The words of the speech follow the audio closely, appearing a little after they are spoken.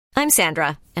I'm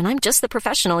Sandra, and I'm just the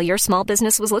professional your small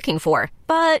business was looking for.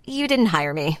 But you didn't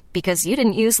hire me because you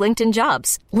didn't use LinkedIn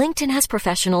Jobs. LinkedIn has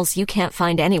professionals you can't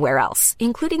find anywhere else,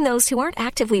 including those who aren't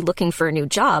actively looking for a new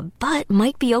job, but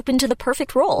might be open to the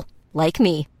perfect role, like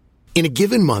me. In a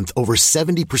given month, over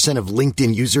 70% of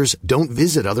LinkedIn users don't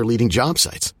visit other leading job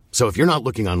sites. So if you're not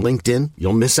looking on LinkedIn,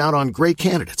 you'll miss out on great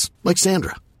candidates like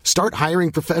Sandra. Start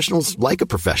hiring professionals like a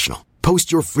professional.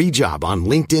 Post your free job on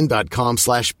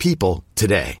linkedin.com/people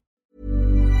today.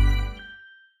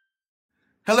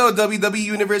 Hello, WWE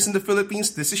Universe in the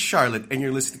Philippines. This is Charlotte, and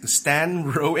you're listening to Stan,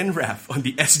 Ro, and Raph on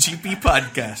the SGP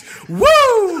Podcast.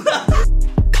 Woo!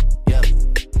 Yeah.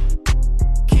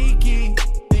 Kiki,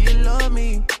 do you love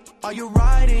me? Are you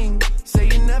riding? Say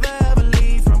you never ever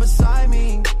leave from beside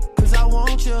me. 'Cause I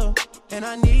want you, and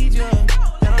I need you.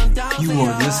 You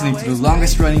are listening to the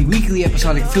longest running weekly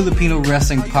episodic Filipino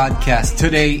wrestling podcast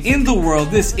today in the world.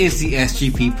 This is the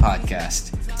SGP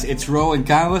Podcast. It's Ro and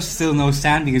Carlos, still no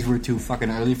Stan because we're too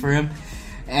fucking early for him.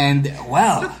 And,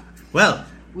 well,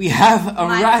 we have a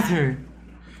rather...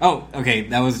 Oh, okay,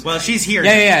 that was... Well, she's here.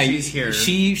 Yeah, she's here.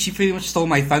 She pretty much stole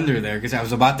my thunder there because I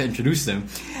was about to introduce them.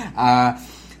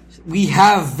 We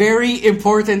have very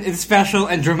important and special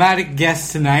and dramatic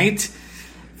guests tonight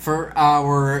for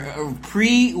our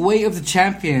pre-Way of the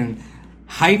Champion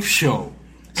hype show.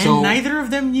 And neither of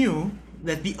them knew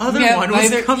that the other one was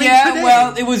coming today.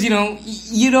 Well, it was,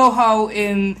 you know how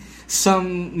in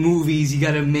some movies you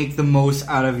gotta make the most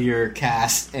out of your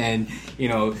cast and,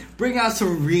 bring out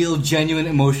some real, genuine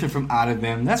emotion from out of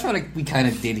them. That's what we kind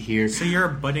of did here. So you're a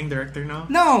budding director now?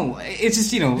 No, it's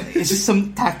just, it's just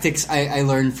some tactics I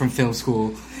learned from film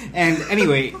school. And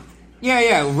anyway...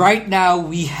 Yeah. Right now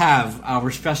we have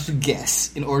our special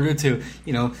guests in order to,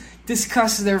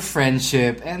 discuss their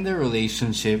friendship and their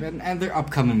relationship and their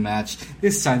upcoming match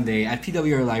this Sunday at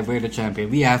PWR Live Way of the Champion.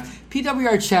 We have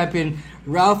PWR Champion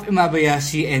Ralph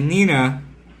Imabayashi and Nina,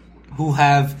 who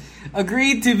have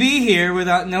agreed to be here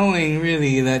without knowing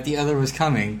really that the other was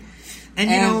coming.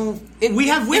 And we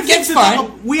have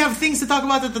things to talk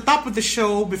about at the top of the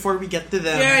show before we get to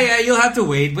them. Yeah, you'll have to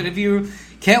wait. But if you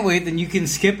can't wait, then you can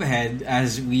skip ahead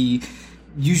as we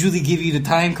usually give you the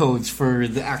time codes for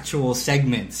the actual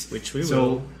segments. Which we will.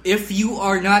 So if you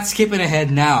are not skipping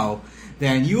ahead now,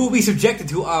 then you will be subjected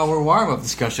to our warm-up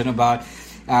discussion about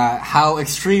how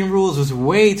Extreme Rules was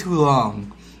way too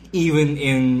long, even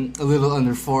in a little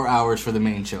under 4 hours for the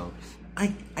main show.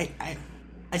 I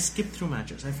skipped through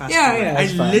matches. I fast forward.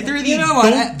 I literally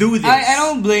don't do this. I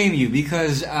don't blame you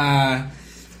because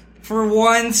for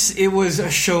once it was a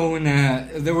show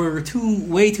there were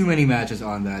way too many matches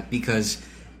on that because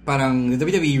parang the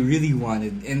WWE really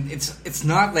wanted, and it's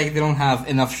not like they don't have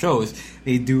enough shows.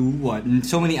 They do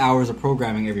so many hours of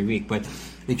programming every week, but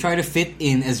they try to fit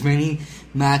in as many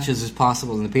matches as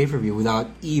possible in the pay-per-view without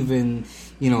even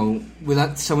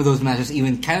without some of those matches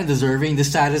even kind of deserving the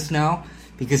status now.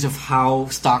 Because of how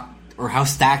stacked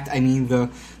the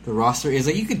roster is.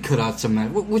 Like, you could cut out some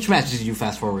matches. Which matches did you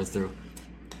fast forward through?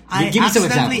 Give me some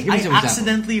examples. I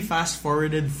accidentally fast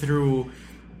forwarded through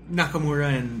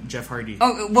Nakamura and Jeff Hardy.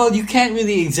 Oh, well, you can't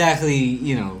really exactly,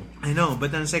 I know,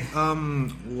 but then it's like,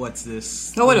 what's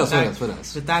this? Oh, what else?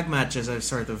 The tag matches I've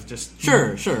sort of just...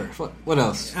 Sure. What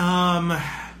else?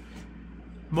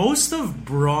 Most of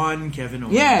Braun, Kevin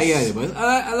Owens. Yeah, but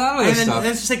a lot of that stuff. And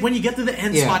it's just like, when you get to the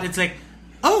end spot, it's like,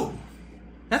 oh,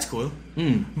 that's cool.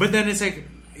 But then it's like,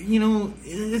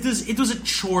 it was a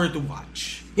chore to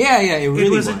watch. Yeah, it really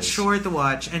was. It was a chore to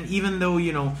watch, and even though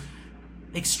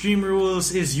Extreme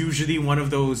Rules is usually one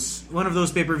of those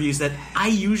pay-per-views that I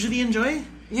usually enjoy.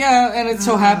 Yeah, and it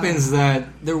so happens that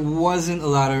there wasn't a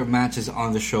lot of matches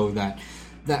on the show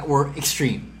that were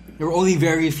extreme. There were only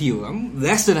very few,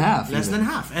 less than half.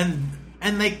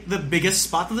 And like the biggest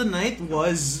spot of the night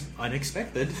was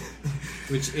unexpected,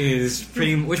 which is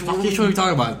pretty. Which one are we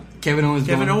talking about? Kevin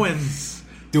Owens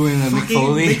doing a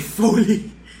Mick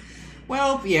Foley.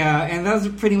 Well, yeah, and that was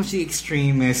pretty much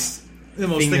the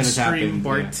most extreme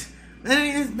part.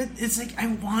 Yeah. But it's like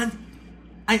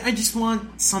I just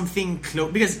want something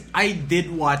close because I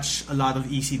did watch a lot of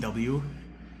ECW,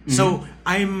 so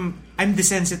I'm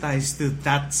desensitized to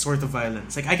that sort of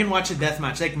violence. Like I can watch a death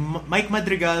match, like Mike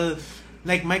Madrigal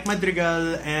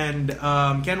and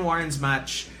Ken Warren's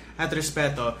match at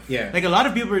Respeto. Yeah. Like a lot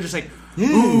of people are just like,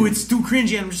 ooh, it's too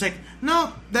cringy. And I'm just like,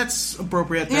 no, that's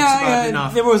appropriate. That's about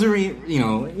enough. There was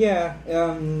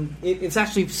it's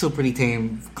actually still pretty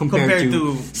tame compared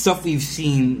to stuff we've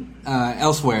seen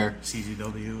elsewhere.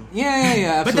 CZW.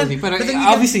 Yeah, absolutely. But then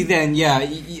obviously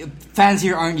fans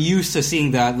here aren't used to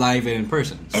seeing that live and in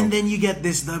person. So. And then you get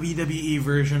this WWE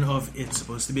version of it's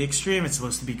supposed to be extreme, it's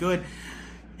supposed to be good.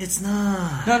 It's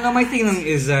not. No, my thing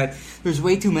is that there's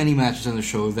way too many matches on the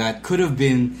show that could have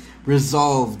been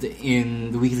resolved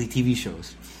in the weekly TV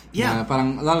shows. Yeah.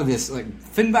 Parang a lot of this, like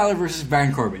Finn Balor versus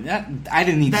Baron Corbin. I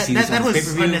didn't need to see this that on was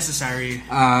pay-per-view. unnecessary.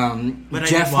 But I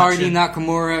Jeff did watch Hardy, it.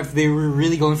 Nakamura, if they were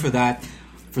really going for that,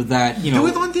 you know, Do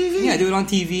it on TV. Yeah, do it on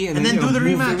TV, and then you know, do the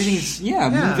move rematch.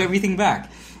 move everything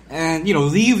back, and you know,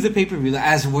 leave the pay-per-view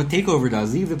as what Takeover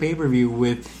does. Leave the pay-per-view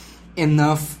with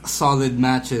enough solid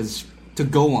matches to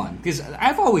go on, because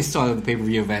I've always thought of the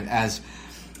pay-per-view event as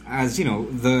you know,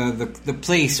 the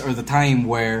place or the time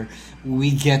where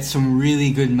we get some really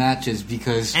good matches,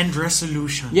 because And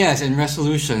resolution. yes, and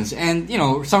resolutions, and you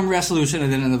know, some resolution,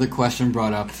 and then another question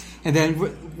brought up, and then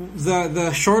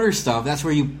the shorter stuff. That's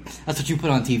what you put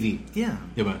on TV. Yeah.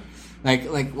 Yeah,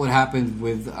 like what happened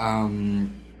with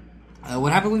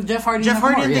Jeff Hardy. Jeff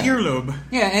Hardy and yeah. the earlobe.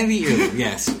 Yeah, and the earlobe.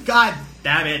 Yes. God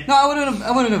damn it. No,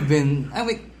 I wouldn't have been. I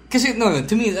mean, because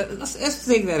to me, let's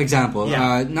take that example.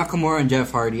 Yeah. Nakamura and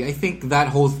Jeff Hardy. I think that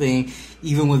whole thing,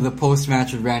 even with the post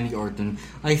match with Randy Orton,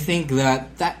 I think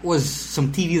that was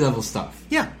some TV level stuff.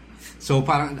 Yeah. So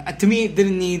to me, it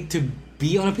didn't need to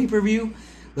be on a pay per view.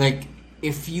 Like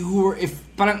if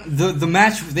the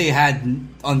match they had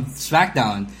on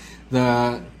SmackDown,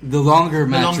 the longer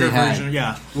match longer they had, version,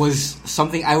 yeah. was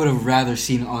something I would have rather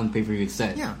seen on pay per view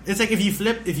instead. Yeah. It's like if you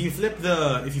flip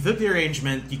the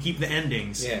arrangement, you keep the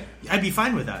endings. Yeah. I'd be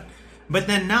fine with that. But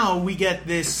then now we get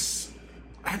this,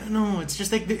 I don't know, it's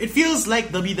just like it feels like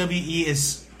WWE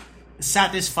is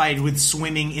satisfied with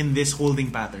swimming in this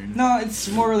holding pattern. No, it's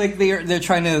more like they're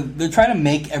trying to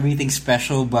make everything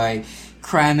special by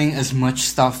cramming as much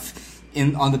stuff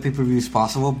on the pay per view as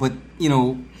possible. But you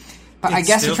know, I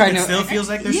guess they're trying to. It still feels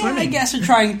like they're yeah, swimming. I guess they're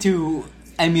trying to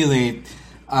emulate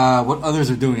what others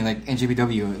are doing, like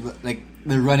NJPW. Like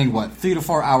they're running 3 to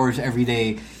 4 hours every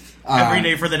day. Every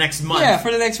day for the next month. Yeah, for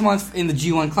the next month in the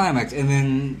G1 Climax, and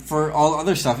then for all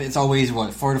other stuff, it's always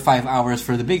 4 to 5 hours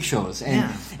for the big shows,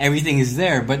 and everything is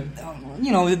there. But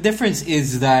you know, the difference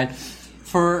is that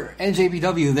for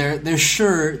NJPW, they're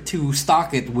sure to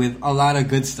stock it with a lot of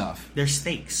good stuff. There's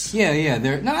stakes. Yeah,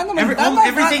 they're everything almost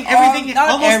everything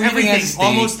has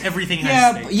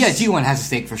stakes. Yeah, G1 has a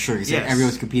stake for sure. Yes.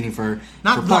 Everyone's competing for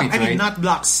Not block. points, I mean, right? not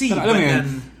block C, But but I mean,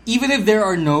 then even if there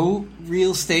are no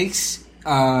real stakes,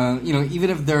 you know,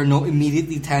 even if there are no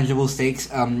immediately tangible stakes,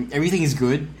 everything is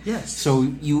good. Yes. So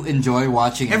you enjoy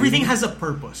watching. Everything has a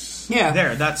purpose. Yeah. There.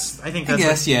 I think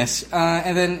that's Yes.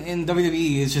 And then in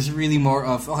WWE, it's just really more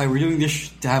of, okay, we're doing this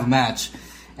to have a match,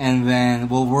 and then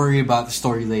we'll worry about the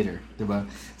story later, diba?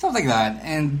 Stuff like that.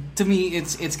 And to me,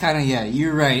 it's kind of,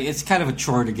 you're right. It's kind of a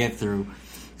chore to get through.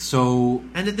 So,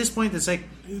 And at this point, it's like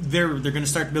they're going to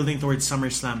start building towards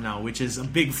SummerSlam now, which is a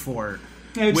big four,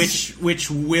 Yeah, which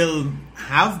will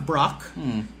have Brock,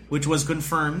 which was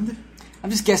confirmed. I'm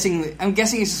guessing it's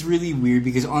just really weird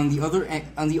because on the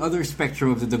other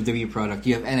spectrum of the WWE product,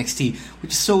 you have NXT,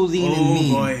 which is so lean and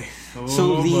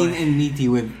mean, and meaty.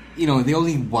 With, you know, they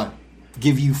only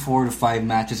give you 4 to 5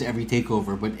 matches every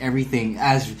takeover, but everything,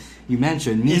 as you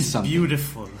mentioned, means It's something.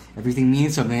 beautiful. Everything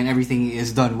means something, and everything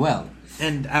is done well.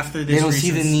 And after this, They don't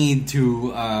see the need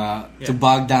to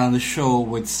bog down the show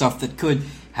with stuff that could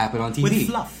happen on TV with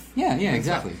fluff. Yeah,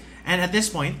 exactly. And at this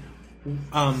point,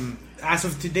 as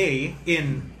of today,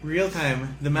 in real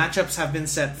time, the matchups have been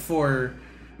set for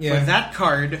that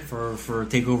card For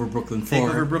Takeover Brooklyn 4.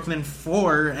 Takeover Brooklyn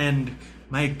 4, and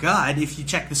my God, if you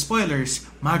check the spoilers,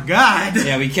 my God,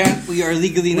 Yeah, we are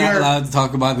legally not allowed to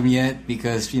talk about them yet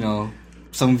because, you know,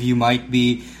 some of you might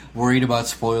be worried about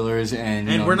spoilers, and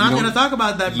we're not going to talk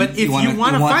about that. But if you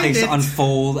want to find things it, to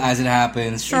unfold as it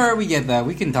happens, sure, we get that.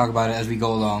 We can talk about it as we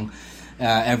go along,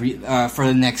 for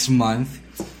the next month.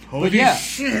 Holy But yeah,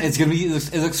 shit. it's gonna be.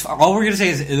 It looks. All we're gonna say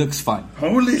is it looks fun.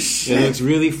 Holy It shit! looks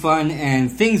really fun,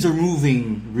 and things are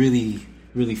moving really,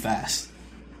 really fast.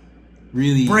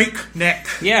 Really Breakneck.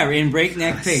 Yeah, we're in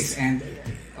breakneck pace, and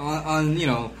on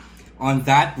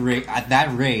that rate, at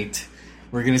that rate,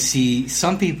 we're gonna see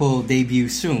some people debut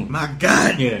soon. My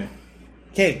God. Yeah.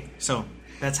 Okay, so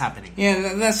that's happening.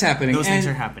 Yeah, that's happening. Those things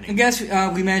are happening. I guess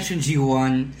we mentioned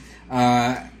G1.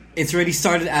 It's already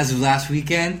started as of last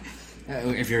weekend.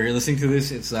 If you're listening to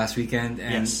this, it's last weekend,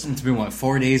 and Yes. it's been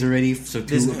 4 days already. So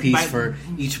 2 apiece for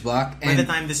each block. By the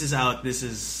time this is out, this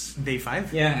is day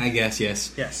 5. Yeah, I guess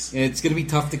yes. Yes. It's gonna be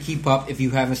tough to keep up if you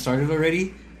haven't started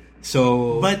already.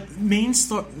 So, But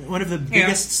one of the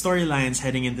biggest storylines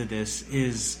heading into this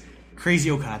is Crazy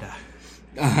Okada.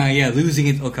 losing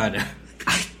it, Okada.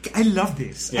 I love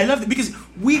this. I love it because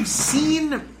we have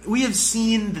seen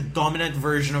the dominant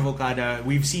version of Okada.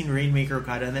 We've seen Rainmaker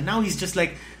Okada, and then now he's just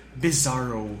like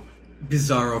Bizarro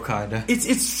Bizarre Okada.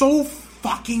 It's so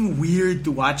fucking weird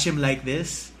to watch him like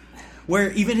this,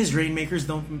 where even his Rainmakers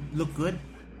don't look good.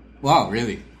 Wow,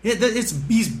 really? Yeah,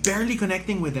 he's barely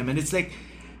connecting with them, and it's like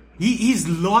he's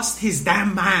lost his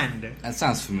damn mind. That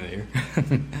sounds familiar.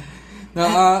 No,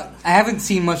 I haven't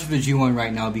seen much of the G1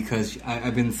 right now because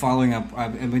I've been following up.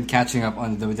 I've been catching up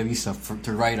on the WWE stuff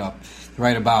to write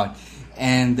about,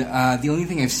 and the only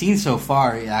thing I've seen so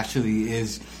far actually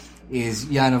is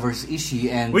Yano versus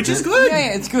Ishii, and which is good.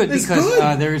 Yeah, it's good because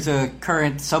there's a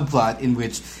current subplot in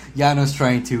which Yano's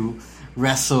trying to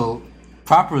wrestle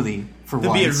properly for to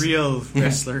once. be a real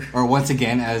wrestler, or once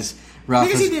again, as Ralph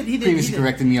because has he did. previously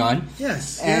corrected me on.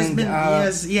 Yes, and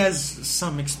he has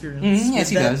some experience. Yes,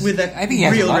 he does. With that I think he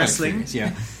has real a lot wrestling. of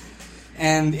experience, yeah.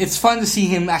 And it's fun to see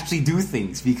him actually do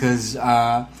things because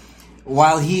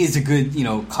while he is a good,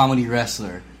 comedy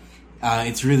wrestler,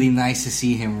 it's really nice to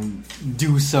see him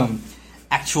do some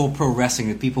actual pro wrestling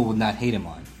that people would not hate him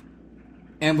on.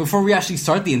 And before we actually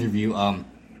start the interview, we're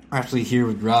actually here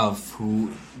with Ralph,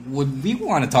 who we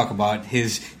want to talk about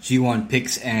his G1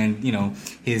 picks and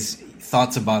his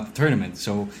thoughts about the tournament.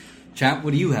 So, Champ,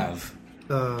 what do you have?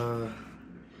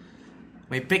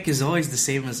 My pick is always the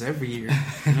same as every year.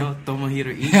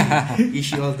 Tomohiro Ishii.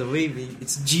 Ishii all the way, baby.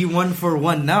 It's G1 for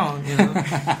 1 now,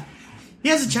 He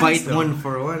has a chance. Bite though. 1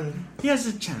 for 1. He has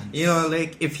a chance.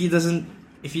 Like if he doesn't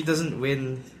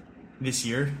win this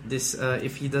year.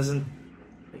 If he doesn't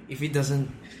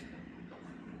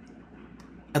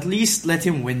at least let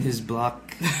him win his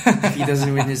block. If he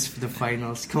doesn't win the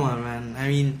finals. Come on, man. I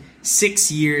mean,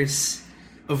 6 years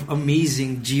of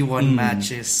amazing G1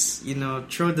 matches.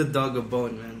 Throw the dog a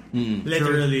bone, man.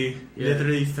 Literally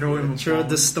throw him. Throw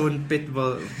the Stone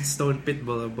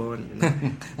Pitbull a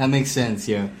bone. That makes sense,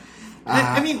 yeah.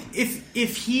 I mean,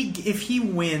 if he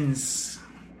wins,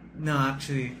 no,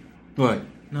 actually, What?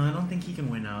 no, I don't think he can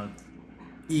win out.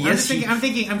 Yes, I'm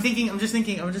just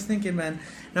thinking, man.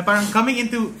 Na parang going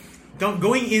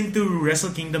into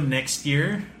Wrestle Kingdom next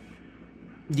year.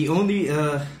 the only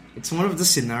it's one of the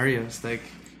scenarios, like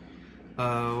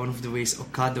one of the ways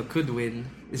Okada could win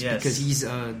is because he's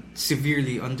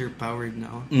severely underpowered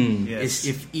now. Yes. Is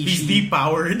if Ishii, he's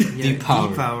depowered.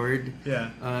 depowered.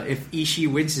 Yeah. If Ishii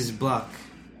wins his block,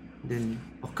 then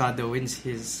Okada wins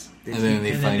his. And then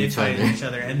they fight each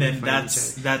other. And then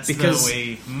that's because, the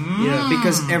way. Yeah,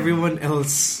 because everyone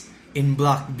else in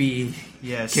Block B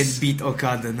can beat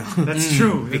Okada now. That's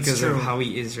true. Because of how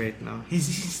he is right now.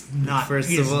 He's not. First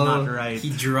he of is all, not right.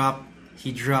 he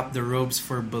dropped the robes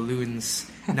for balloons.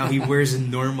 Now he wears a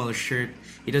normal shirt.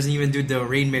 He doesn't even do the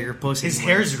Rainmaker pose His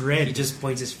anymore. hair's red. He just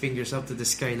points his fingers up to the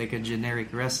sky like a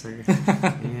generic wrestler.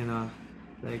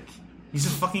 Like. He's a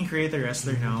fucking creator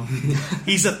wrestler now.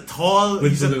 He's a tall,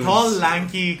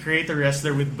 lanky creator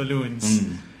wrestler with balloons.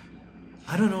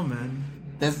 I don't know, man.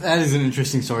 That is an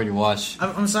interesting story to watch.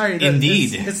 I'm sorry.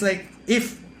 Indeed. It's like he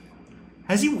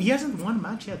hasn't won a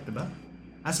match yet, diba?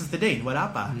 As of today, wala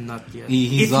pa. Not yet.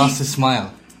 He's lost his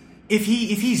smile. If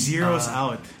he zeroes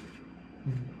out,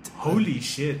 holy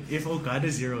shit! If Okada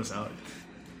zeroes out,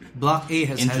 Block A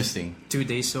has Interesting. had 2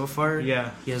 days so far.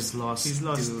 Yeah. He has lost. He's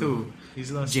lost to two. He's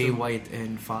lost Jay two. White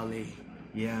and Fale.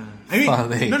 Yeah. I mean,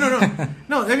 Fale.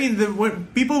 no. I mean,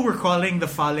 what people were calling the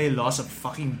Fale loss a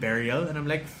fucking burial, and I'm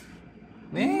like,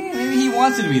 Maybe he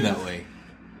wants it to be that way.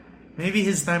 maybe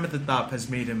his time at the top has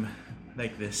made him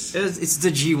like this. It's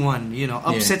the G1,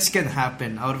 upsets can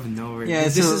happen out of nowhere. Yeah,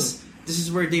 this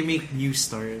is where they make new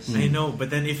stars. I know, but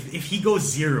then if he goes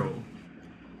zero,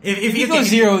 if If you go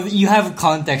zero, you have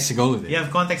context to go with it. you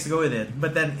have context to go with it.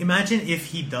 But then imagine if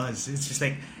he does. It's just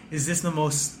like, is this the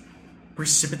most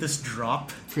precipitous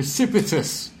drop?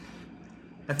 Precipitous.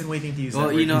 I've been waiting to use Well,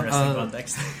 that word in wrestling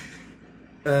context.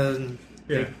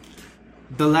 Like,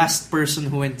 the last person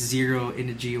who went zero in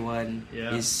the G1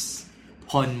 Yeah. is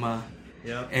Honma.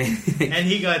 Yeah. And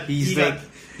he got he's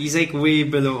like way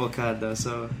below Okada,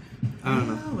 so I don't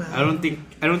know. well. I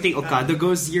don't think Okada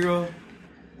goes zero,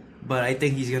 but I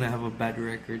think he's gonna have a bad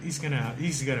record. he's gonna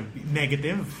be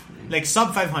negative, like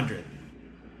sub 500.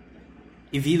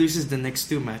 If he loses the next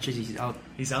 2 matches, he's out.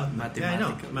 He's out. Yeah, I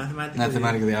know. Mathematically.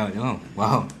 Mathematically out. Oh,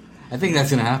 wow. I think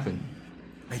that's gonna happen.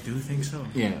 I do think so.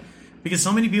 Yeah. Because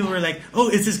so many people were like, "Oh,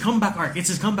 it's his comeback arc. It's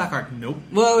his comeback arc." Nope.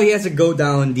 Well, he has to go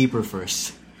down deeper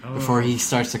first before he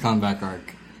starts the comeback arc,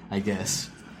 I guess.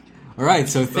 All right.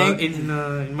 So Well, in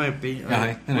my opinion,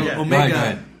 Yeah, yeah. Go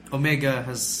ahead. Omega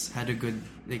has had a good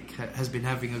has been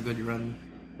having a good run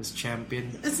as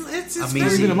champion. It's Amazing.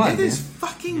 very- Been a month, it is yeah.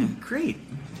 fucking great.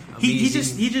 He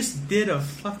Amazing. just did a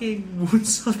fucking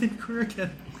moonsault in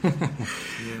Kurikan.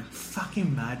 Yeah.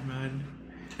 Fucking madman.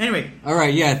 Anyway. All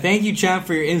right, yeah. Thank you, Champ,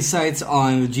 for your insights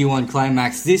on the G1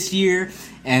 Climax this year.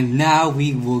 And now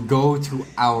we will go to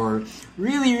our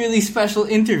really, really special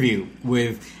interview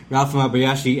with Ralph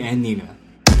Mabayashi and Nina.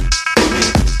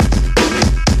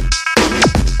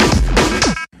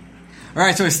 All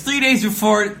right, so it's 3 days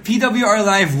before PWR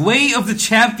Live Way of the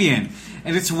Champion.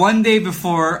 And it's 1 day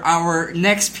before our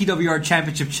next PWR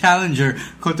Championship challenger,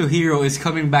 Kotohiro, is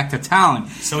coming back to town.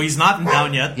 So he's not in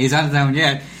town yet. He's not in town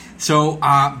yet. So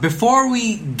before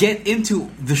we get into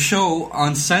the show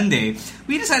on Sunday,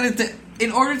 we decided to,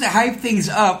 in order to hype things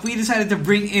up, we decided to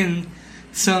bring in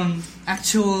some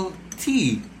actual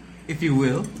tea, if you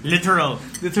will. Literal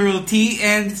tea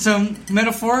and some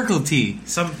metaphorical tea.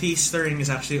 Some tea stirring is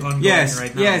actually ongoing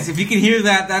right now. Yes, if you can hear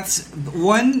that, that's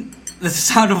the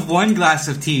sound of one glass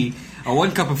of tea, or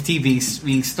 1 cup of tea being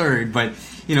stirred. But,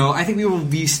 you know, I think we will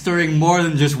be stirring more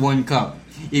than just 1 cup.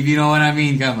 If you know what I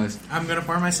mean, Camus. I'm gonna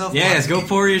pour myself. Yes, go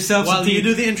pour yourself some tea. While you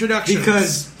do the introduction.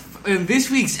 Because in this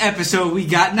week's episode, we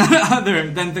got none other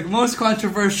than the most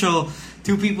controversial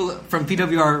 2 people from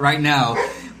PWR right now.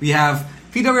 We have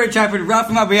PWR champion Ralph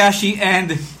Mabayashi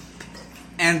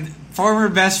and former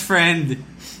best friend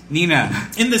Nina.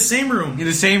 In the same room.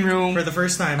 For the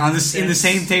first time. In the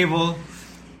same table.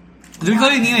 Do we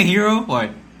call you Nina Hero? What?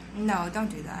 No, don't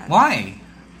do that. Why?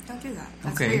 Don't do that.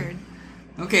 That's Okay. weird.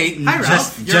 Okay, Hi,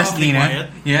 Ralph. You're just awfully Nina. quiet.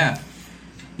 Yeah.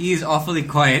 He is awfully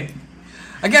quiet.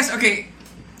 I guess, okay.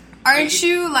 Aren't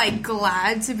you, like,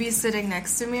 glad to be sitting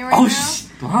next to me right Oh,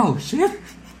 now? wow, shit.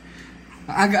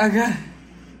 Aga.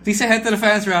 Please say hi to the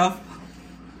fans, Ralph.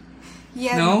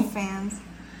 Yeah, No? fans.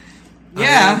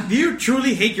 Yeah. Do you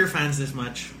truly hate your fans this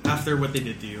much after what they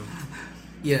did to you?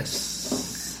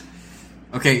 Yes.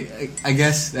 Okay, I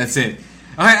guess that's it.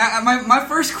 Okay, my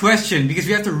first question, because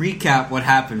we have to recap what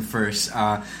happened first,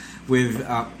 with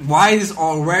where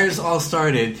this all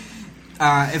started.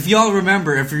 If y'all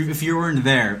remember, if you weren't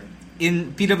there,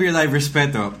 in PWR Live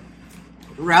Respeto,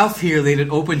 Ralph here laid an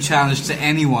open challenge to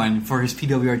anyone for his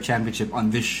PWR championship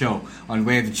on this show, on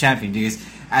Way of the Champion,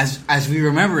 because as we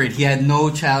remember it, he had no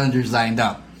challengers lined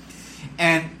up.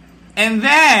 And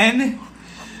then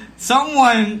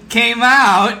someone came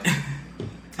out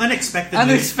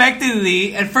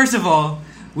unexpectedly, and first of all,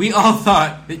 we all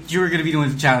thought that you were going to be the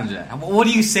one to challenge that. What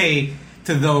do you say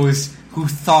to those who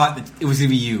thought that it was going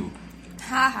to be you?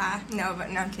 Haha. No,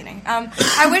 I'm kidding.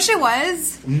 I wish it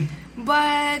was,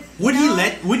 but Would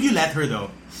no. Would you let her though?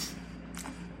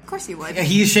 Of course he would. Yeah,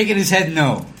 he's shaking his head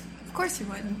no. Of course he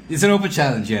would. It's an open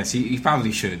challenge, yes. He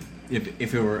probably should,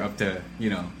 if it were up to, you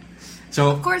know.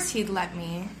 So Of course he'd let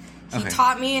me. He Okay.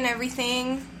 taught me and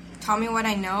everything. Taught me what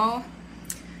I know.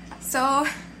 So,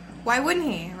 why wouldn't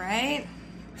he, right?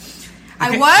 I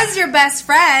Okay. was your best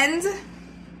friend.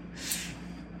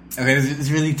 Okay, it's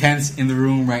really tense in the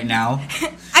room right now.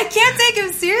 I can't take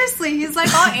him seriously. He's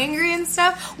like all angry and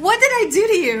stuff. What did I do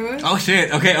to you? Oh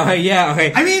shit. Okay, yeah,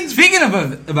 okay. I mean, speaking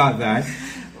about that,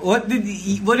 what did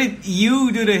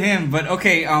you do to him? But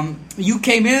okay, you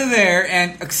came in there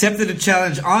and accepted a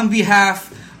challenge on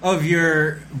behalf of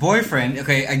your boyfriend.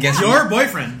 Okay, I guess your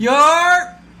boyfriend.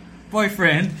 Your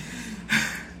boyfriend.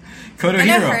 Kotohiro. And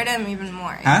it hurt him even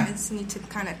more. Huh? I just need to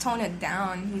kind of tone it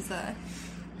down.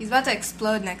 He's about to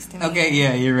explode next to me. Okay,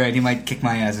 yeah, you're right. He might kick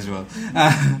my ass as well.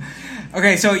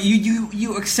 Okay, so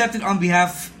you accepted on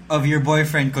behalf of your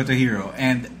boyfriend Kotohiro,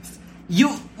 and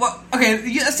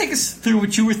let's take us through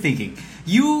what you were thinking.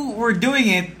 You were doing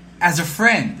it as a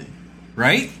friend,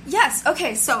 right? Yes.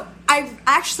 Okay. So I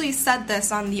actually said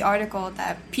this on the article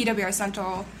that PWR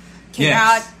Central came Yes.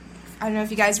 out. I don't know if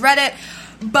you guys read it,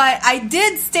 but I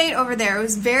did state over there. It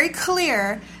was very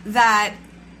clear that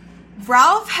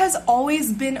Ralph has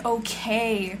always been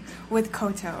okay with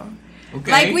Koto.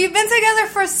 Okay. Like, we've been together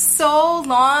for so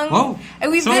long. Whoa.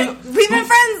 And we've So- been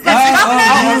friends.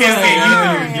 Oh,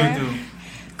 You too.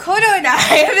 Koto and I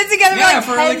have been together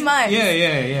for like 10 months.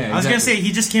 Yeah. I was gonna say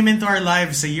he just came into our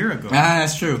lives a year ago.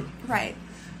 that's true. Right.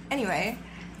 Anyway.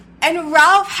 And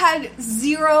Ralph had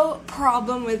zero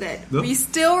problem with it. Nope. We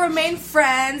still remain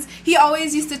friends. He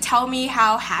always used to tell me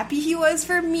how happy he was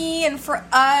for me and for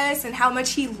us and how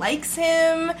much he likes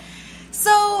him.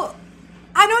 So,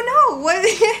 I don't know.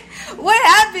 What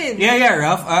happened? Yeah,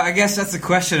 Ralph. I guess that's the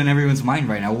question in everyone's mind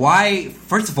right now.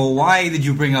 First of all, why did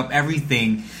you bring up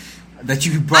everything that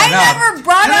you brought up? I never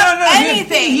brought up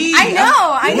anything. I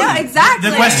know,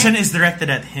 exactly. The question is directed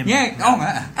at him. Yeah,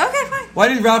 Okay, fine. Why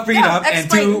did Ralph bring it Yeah, up? And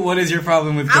explain. 2, what is your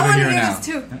problem with I want to Kotohiro hear now? this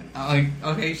too.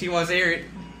 Okay, she wants to hear it.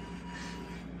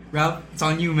 Ralph, it's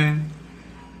on you, man.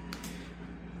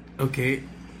 Okay,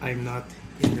 I'm not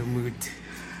in the mood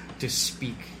to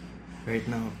speak right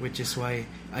now, which is why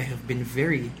I have been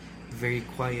very, very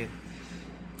quiet.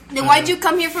 Then why'd you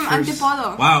come here from first-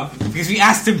 Antipolo? Wow, because we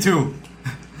asked him to.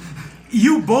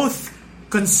 You both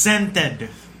consented.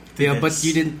 to Yeah, this. but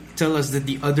you didn't tell us that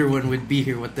the other one would be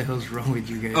here. What the hell's wrong with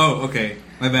you guys? Oh, okay.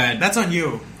 My bad. That's on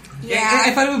you. Yeah.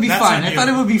 I thought it would be That's fun. on I you. thought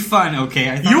it would be fun.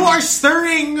 Okay. I thought You are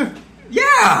stirring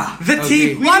Yeah. the Okay.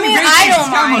 tea. Well, I mean, I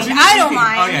don't mind. I don't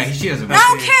mind. Oh yeah, she doesn't. I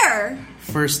don't care.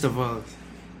 First of all,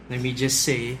 let me just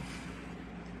say,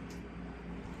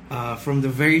 from the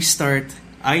very start,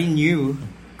 I knew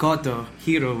Koto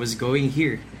Hiro was going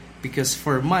here because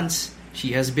for months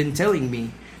she has been telling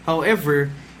me. However,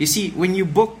 you see, when you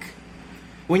book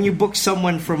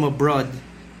someone from abroad,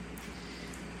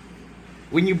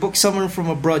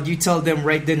 you tell them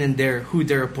right then and there who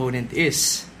their opponent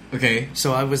is. Okay.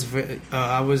 So I was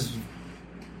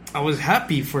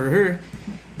happy for her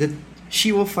that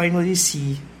she will finally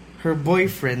see her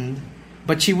boyfriend,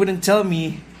 but she wouldn't tell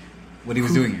me What he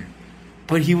was doing here.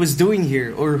 what he was doing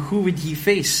here or who would he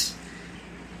face.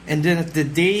 And then at the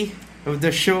day of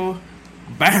the show,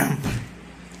 bam,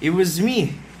 it was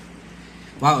me.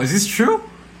 Wow, is this true?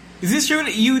 Is this true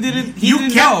that you didn't? He You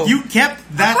didn't kept know. you kept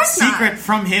that course not. secret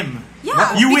from him.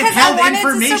 Yeah, You because withheld I wanted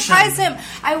information. to surprise him.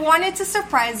 I wanted to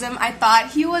surprise him. I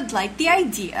thought he would like the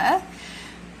idea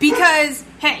because,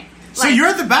 hey, So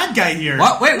you're the bad guy here.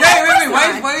 What? Wait. No,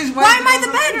 of course Why am I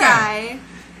the bad guy?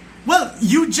 Well,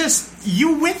 you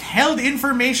withheld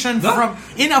information No. from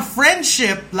in a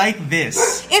friendship like this.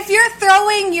 If you're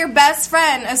throwing your best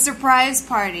friend a surprise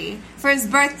party for his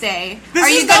birthday, This are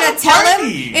you is not gonna a tell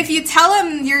party. him? If you tell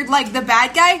him you're like the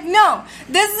bad guy, no.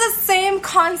 This is the same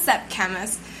concept,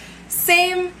 chemist.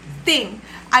 Same thing.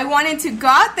 I wanted to go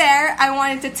out there. I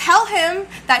wanted to tell him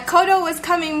that Kodo was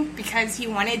coming because he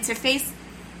wanted to face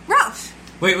Ralph.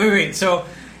 Wait. So,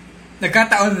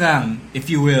 nagkataon lang, if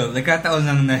you will, nagkataon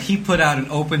lang na he put out an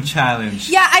open challenge.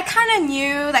 Yeah, I kind of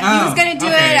knew that he was gonna do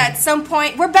okay. it at some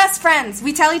point. We're best friends.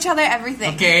 We tell each other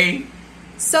everything. Okay.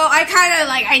 So I kind of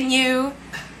I knew.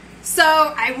 So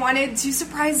I wanted to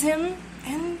surprise him,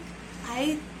 and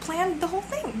I planned the whole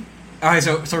thing. Alright,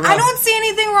 so I Ralph. don't see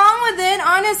anything wrong with it,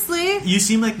 honestly. You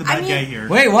seem like the bad I mean- guy here.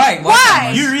 Wait, why?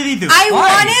 Why? You really do. I Why?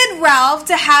 wanted Ralph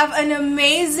to have an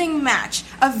amazing match,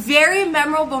 a very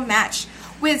memorable match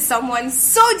with someone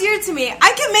so dear to me.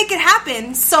 I can make it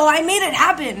happen, so I made it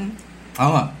happen.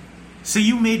 Oo nga. So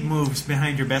you made moves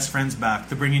behind your best friend's back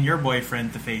to bring in your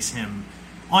boyfriend to face him,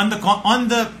 on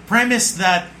the premise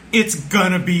that it's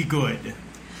gonna be good.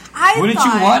 Wouldn't you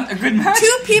thought want a good match?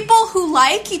 two people who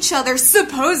like each other,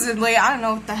 supposedly, I don't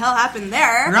know what the hell happened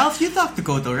there. Ralph, you talked to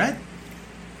Koto, right?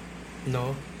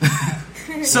 No.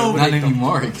 So Not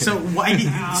anymore. I guess. so why?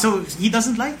 So he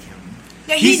doesn't like him.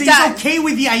 Yeah, he He's does. okay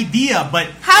with the idea,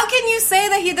 but How can you say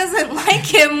that he doesn't like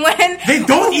him when they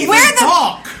don't even we're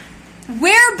talk.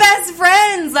 We're best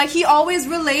friends. Like, he always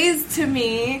relays to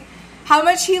me how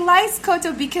much he likes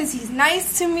Koto because he's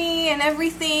nice to me and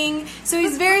everything. So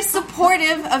he's very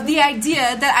supportive of the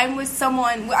idea that I'm with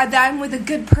someone, that I'm with a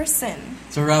good person.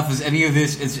 So Ralph, is any of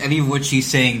what she's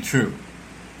saying true?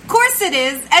 Of course it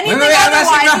is. Anything Wait, I'm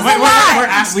otherwise asking is Ralph. a lie.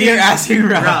 We're asking, We are asking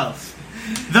Ralph.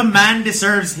 Ralph. The man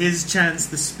deserves his chance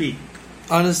to speak.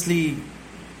 Honestly,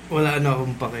 wala na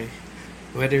akong pake.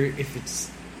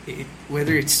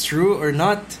 Whether it's true or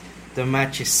not, the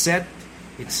match is set.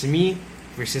 It's me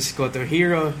versus Koto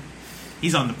Hiro.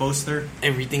 He's on the poster.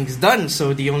 Everything's done,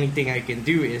 so the only thing I can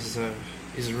do is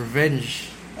revenge.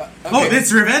 Oh,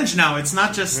 it's revenge now. It's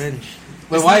not just. Revenge.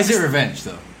 But why is it revenge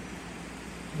though?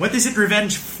 What is it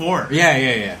revenge for?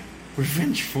 Yeah.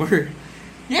 Revenge for?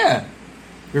 Yeah.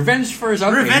 Revenge for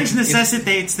something. Revenge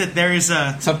necessitates that there is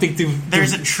a. something to.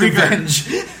 There's a trigger. Revenge.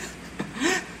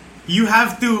 You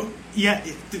have to. Yeah.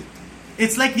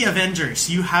 It's like the Avengers.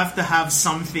 You have to have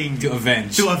something To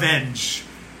avenge. To avenge.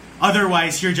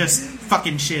 Otherwise, you're just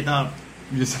fucking shit up.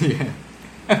 Yeah.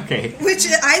 Okay. Which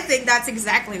I think that's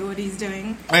exactly what he's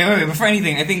doing. Wait. Before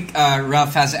anything, I think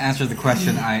Ralph has to answer the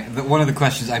question. One of the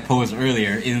questions I posed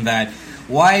earlier, in that,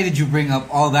 why did you bring up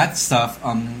all that stuff?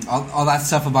 All that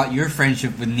stuff about your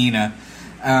friendship with Nina,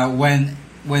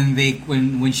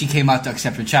 when she came out to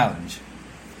accept her challenge.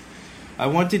 I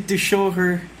wanted to show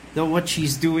her that what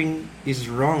she's doing is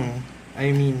wrong.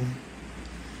 I mean,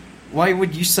 why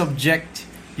would you subject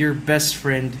your best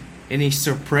friend in a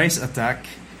surprise attack,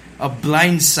 a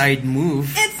blindside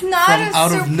move, It's not from a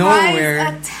out surprise of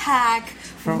nowhere? attack,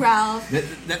 Ralph.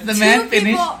 The man Two finished.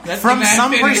 people- Let the From man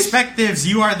some finish. perspectives,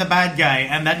 you are the bad guy,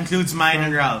 and that includes mine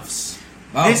and Ralph's.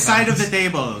 Oh, This side of God. the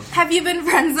table. Have you been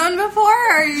friend zoned before?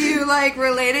 Are you like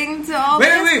relating to all this?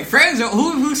 Wait, friends.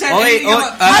 Who said Oh, wait, anything oh,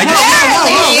 about? I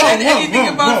just- anything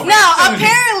about? No,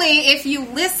 apparently say if you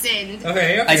listened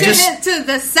Okay. to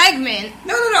the segment.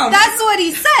 No. That's what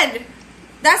he said.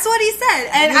 That's what he said.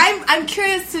 And I'm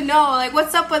curious to know, like,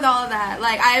 what's up with all of that?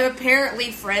 Like, I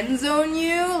apparently friend zone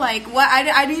you? Like, what?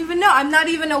 I don't even know. I'm not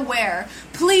even aware.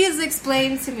 Please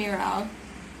explain to me, Ralph.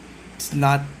 It's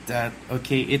not that.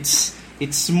 Okay,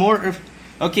 it's more of...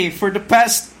 Okay, for the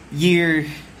past year,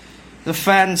 the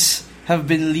fans have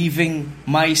been leaving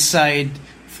my side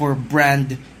for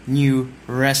brand new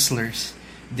wrestlers.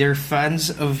 They're fans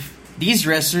of these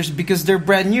wrestlers because they're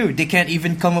brand new. They can't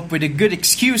even come up with a good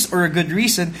excuse or a good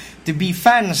reason to be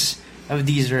fans of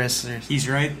these wrestlers. He's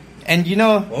right. And you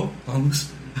know,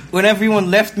 when everyone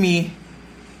left me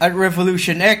at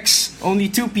Revolution X, only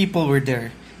 2 people were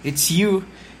there. It's you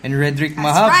and Redrick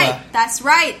Mahaba. That's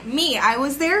right. Me. I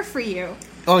was there for you.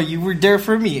 Oh, you were there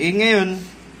for me. Eh, ngayon,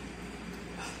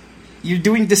 you're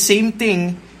doing the same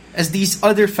thing as these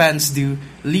other fans do,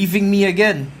 leaving me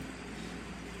again.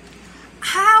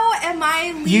 How am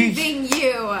I leaving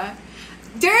you?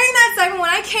 During that segment, when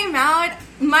I came out,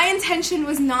 my intention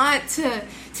was not to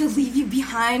leave you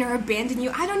behind or abandon you.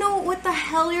 I don't know what the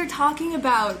hell you're talking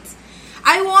about.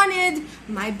 I wanted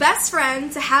my best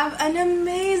friend to have an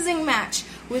amazing match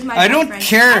with my I don't boyfriend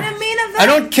care. at a main event. I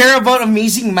don't care about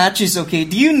amazing matches, okay?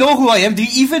 Do you know who I am? Do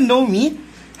you even know me?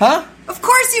 Huh? Of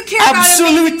course you care about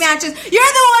amazing matches.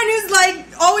 You're the one who's like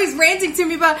always ranting to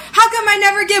me about how come I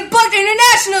never get booked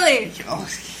internationally. Oh,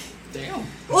 damn.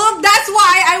 Well, that's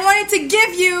why I wanted to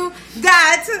give you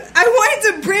that. I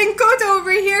wanted to bring Koto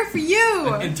over here for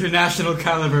you. An international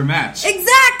caliber match.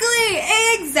 Exactly.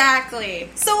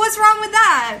 So what's wrong with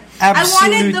that? Absolute. I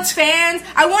wanted the fans.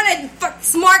 I wanted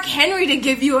Mark Henry to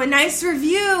give you a nice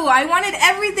review. I wanted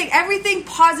everything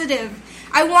positive.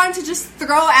 I wanted to just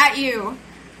throw at you.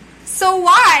 So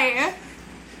why?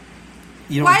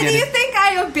 Why do you think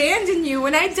I abandoned you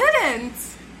when I didn't?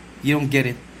 You don't get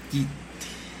it.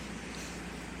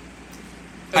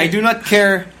 I do not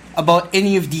care about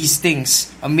any of these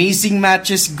things. Amazing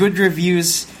matches, good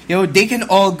reviews, they can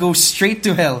all go straight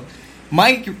to hell.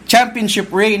 My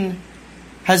championship reign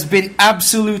has been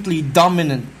absolutely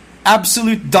dominant.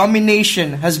 Absolute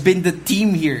domination has been the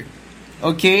theme here.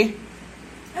 Okay?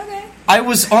 Okay. I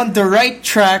was on the right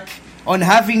track on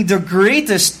having the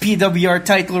greatest PWR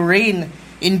title reign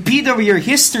in PWR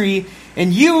history,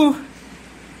 and you,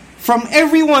 from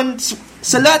everyone,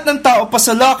 sa lahat ng tao pa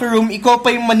sa locker room, ikaw pa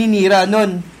yung maninira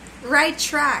nun. Right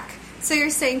track. So you're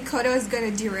saying Koto is gonna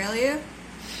derail you?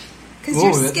 Because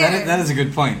you're scared. That is a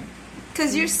good point.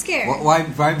 Because you're scared. Why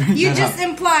bring You that just up?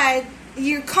 implied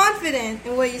you're confident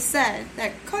in what you said,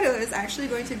 that Koto is actually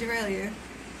going to derail you.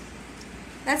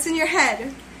 That's in your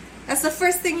head. That's the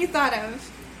first thing you thought of.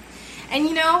 And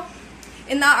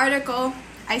in that article,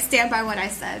 I stand by what I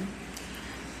said.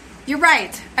 You're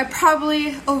right. I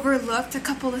probably overlooked a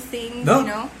couple of things,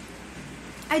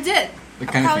 I did. What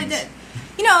I kind of probably things?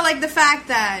 did. Like the fact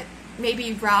that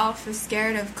maybe Ralph was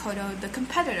scared of Koto, the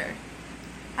competitor.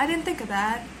 I didn't think of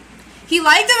that. He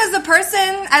liked him as a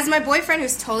person, as my boyfriend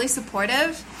who's totally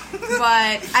supportive,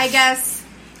 but I guess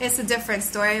it's a different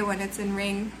story when it's in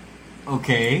ring.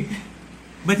 Okay.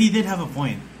 But he did have a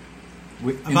point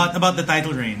about the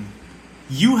title reign.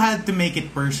 You had to make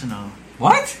it personal.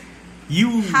 What?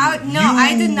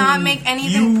 I did not make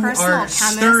anything personal, You are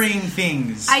Camus. stirring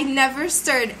things. I never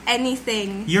stirred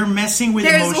anything. You're messing with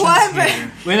There's emotions one-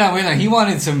 here. Wait now. He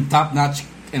wanted some top-notch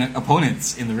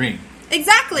opponents in the ring.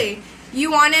 Exactly.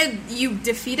 You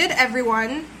defeated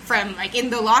everyone from, in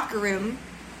the locker room.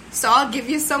 So I'll give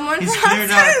you someone He's from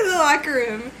cleared outside out. of the locker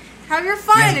room. Have your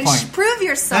fun He has a and point. prove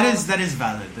yourself. That is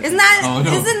valid. Isn't that Oh, no.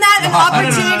 isn't that an No, no, no,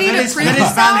 opportunity That to is prove valid.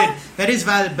 yourself? That is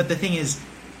valid. But the thing is,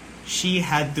 she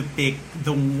had to pick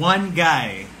the one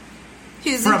guy.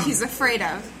 He's afraid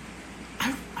of.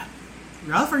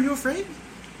 Ralph, are you afraid?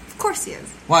 Of course he is.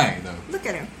 Why though? Look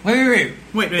at him. Wait.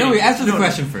 Wait. No, answer the No.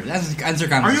 question first. Answer Camus'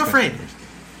 Are you question afraid? first.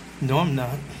 No, I'm not.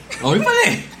 Oh,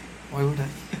 pala. Why would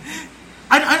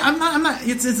I? I'm not.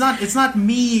 It's not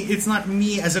me. It's not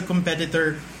me as a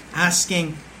competitor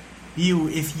asking you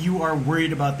if you are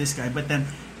worried about this guy. But then,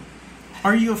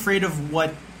 are you afraid of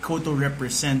what Koto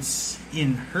represents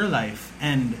in her life?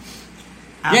 And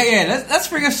Yeah. Let's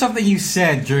bring up something you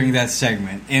said during that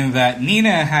segment. In that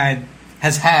Nina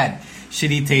has had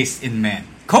shitty taste in men,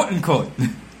 quote unquote.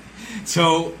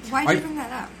 So Why did you bring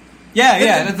that up?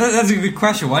 Yeah, that's a good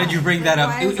question. Why did you bring that up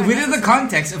Why is that within the necessary?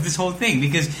 context of this whole thing?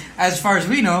 Because as far as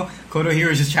we know, Koto here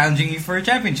is just challenging you for a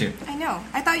championship. I know.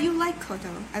 I thought you liked Koto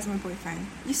as my boyfriend.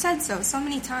 You said so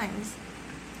many times.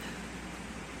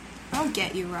 I don't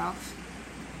get you, Ralph.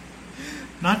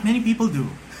 not many people do.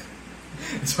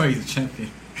 That's why he's a champion.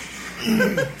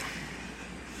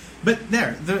 But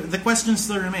the question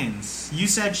still remains. You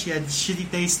said she had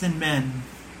shitty taste in men.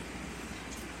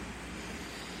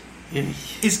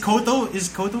 Is Koto a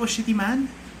shitty man?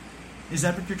 Is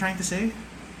that what you're trying to say?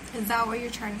 Is that what you're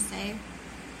trying to say?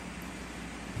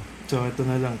 So, ito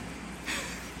na lang.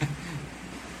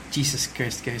 Jesus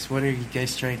Christ, guys. What are you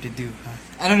guys trying to do? Huh?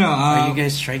 I don't know. Are you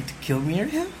guys trying to kill me or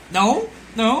him? No.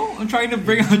 I'm trying to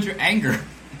bring out your anger.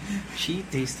 She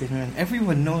tasted man.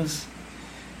 Everyone knows,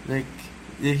 like,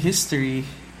 the history.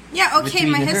 Yeah, okay,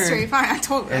 my between history, her fine. I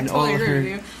totally agree with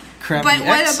you. Crappy But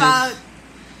what exes. about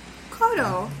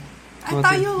Koto? I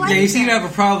thought you liked Yeah, you seem to him. have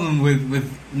a problem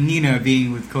with Nina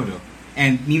being with Koto.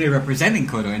 And Nina representing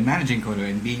Koto and managing Koto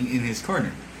and being in his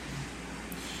corner.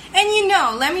 And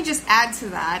let me just add to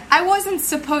that. I wasn't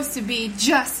supposed to be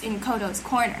just in Koto's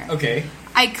corner. Okay.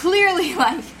 I clearly,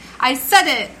 I said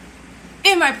it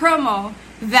in my promo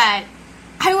that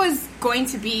I was going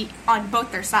to be on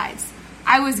both their sides.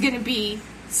 I was going to be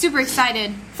super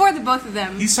excited for the both of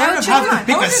them. You sort I would of cheer have them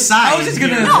to on. pick a side. How is this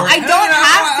gonna here. No, work? I don't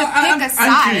have to pick a side.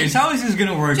 I'm curious. How is this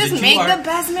gonna work? Just that you make are- the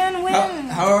best man win.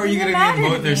 How are you Doesn't gonna be matter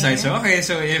both to their me. sides? So okay,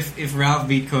 so if Ralph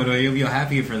beat Koto, you'll be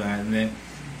happy for that, and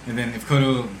then if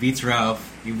Koto beats Ralph,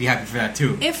 you'll be happy for that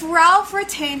too. If Ralph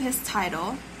retained his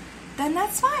title, then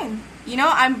that's fine.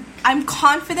 I'm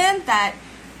confident that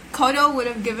Koto would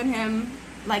have given him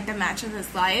the match of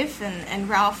his life, and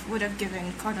Ralph would have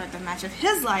given Koto the match of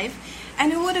his life,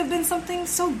 and it would have been something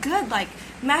so good, like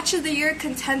match of the year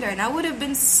contender, and I would have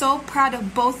been so proud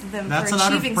of both of them That's for a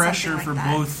lot of achieving pressure something for like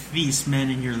that. both these men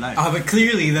in your life. But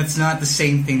clearly that's not the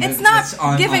same thing. It's not that's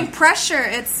on, giving pressure.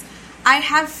 It's I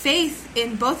have faith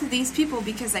in both of these people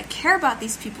because I care about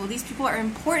these people. These people are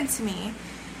important to me.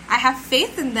 I have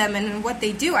faith in them and in what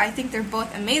they do. I think they're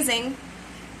both amazing,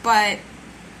 but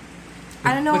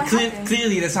I don't know what happened.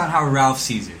 Clearly, that's not how Ralph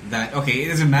sees it. That okay, it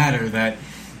doesn't matter that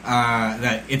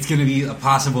that it's going to be a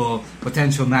possible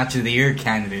potential match of the year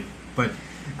candidate. But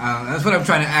that's what I'm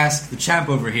trying to ask the champ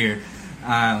over here.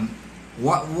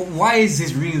 Why is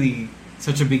this really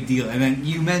such a big deal? And then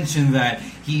you mentioned that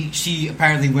she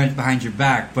apparently went behind your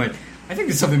back, but I think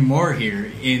there's something more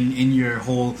here in your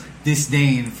whole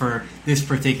disdain for this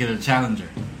particular challenger.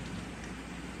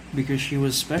 Because she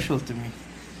was special to me.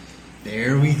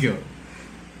 There we go.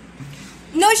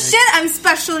 No shit, I'm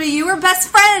special to you. We're best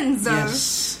friends.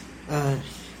 Yes.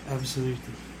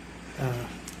 Absolutely.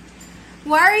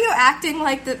 Why are you acting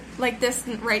like this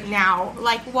right now?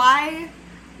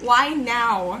 Why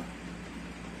now?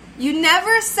 You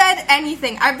never said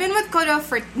anything. I've been with Koto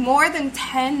for more than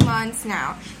 10 months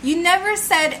now. You never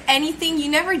said anything. You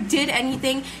never did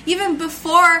anything. Even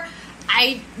before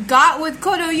I got with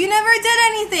Koto, you never did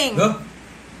anything.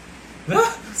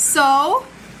 So,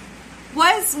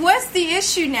 what's the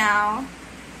issue now?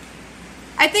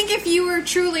 I think if you were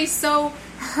truly so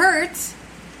hurt,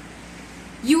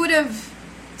 you would have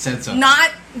Said so.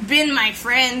 not been my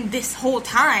friend this whole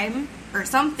time or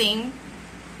something,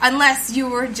 unless you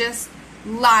were just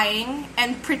lying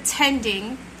and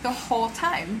pretending the whole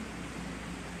time.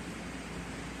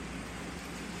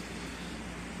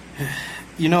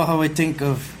 You know how I think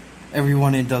of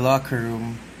everyone in the locker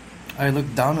room? I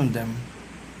look down on them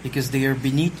because they are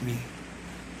beneath me.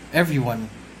 Everyone.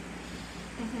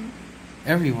 Mm-hmm.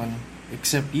 Everyone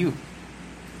except you.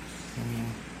 I mean,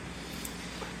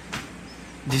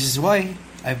 this is why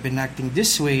I've been acting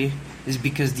this way, is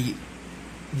because the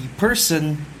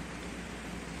person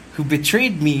who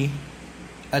betrayed me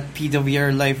at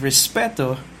PWR Live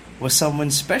Respeto was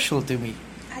someone special to me.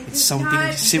 It's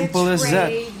something simple as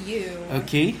that. You.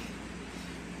 Okay?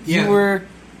 Yeah. You were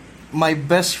my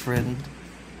best friend.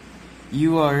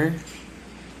 You are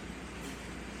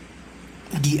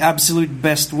the absolute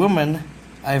best woman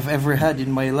I've ever had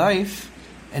in my life.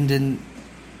 And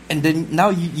then now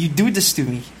you do this to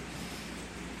me.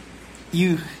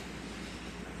 You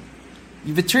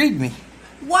betrayed me.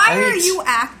 Why are you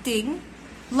acting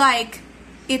like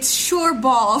it's sure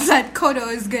balls that Koto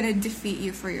is gonna defeat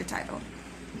you for your title?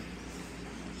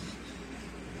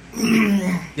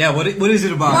 Yeah, what is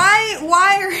it about?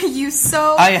 Why are you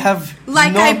so I have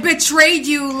I betrayed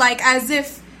you, as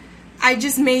if I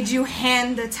just made you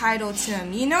hand the title to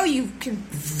him? You can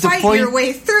fight point- your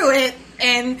way through it,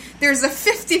 and there's a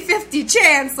 50-50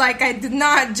 chance I did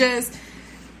not just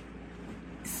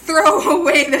throw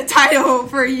away the title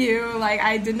for you.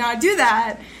 I did not do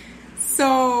that.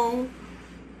 So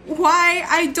why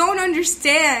I don't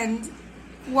understand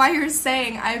why you're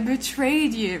saying I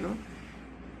betrayed you.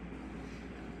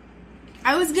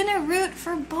 I was gonna root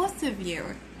for both of you.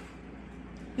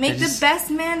 Make the best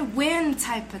man win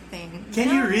type of thing. Can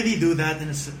you really do that in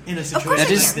a situation course like I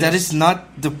this? That is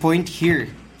not the point here.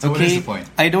 So what is Okay? the point?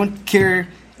 I don't care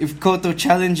if Koto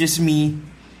challenges me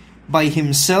by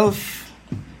himself.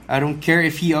 I don't care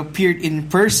if he appeared in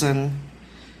person.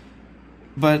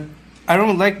 But I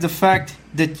don't like the fact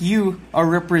that you are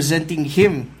representing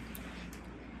him.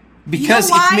 Because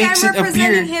you know why it makes I'm it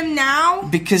appear representing him now?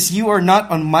 because you are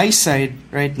not on my side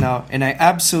right now, and I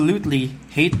absolutely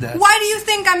hate that. Why do you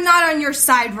think I'm not on your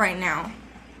side right now?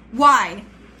 Why?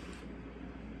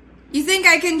 You think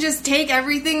I can just take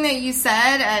everything that you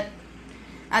said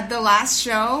at the last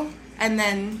show and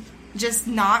then just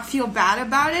not feel bad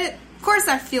about it? Of course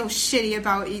I feel shitty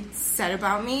about what you said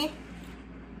about me.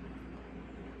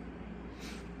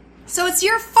 So it's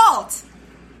your fault.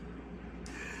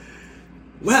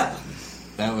 Well,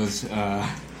 That was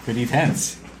pretty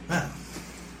tense. well.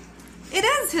 It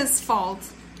is his fault.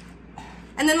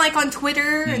 And then, like, on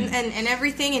Twitter and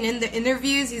everything, and in the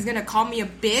interviews, he's gonna call me a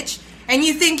bitch. And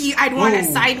you think I'd want to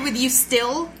Whoa. side with you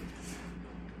still?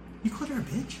 You called her a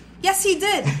bitch? Yes, he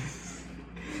did.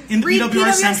 In Read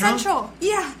PWR PWR Central?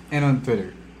 Yeah, And on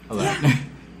Twitter. A lot. yeah,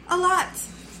 a lot.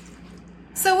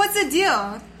 So what's the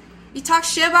deal? You talk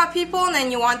shit about people and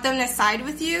then you want them to side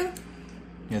with you?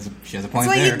 She has a point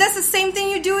So there. that's the same thing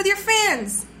you do with your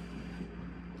fans.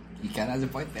 He kind of has a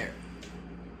point there.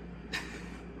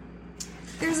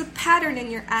 There's a pattern in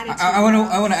your attitude. I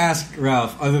Ralph. want to ask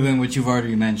Ralph, other than what you've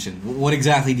already mentioned, what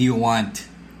exactly do you want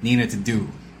Nina to do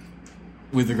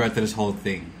with regard to this whole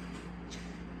thing?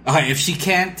 If she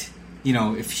can't,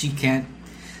 if she can't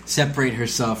separate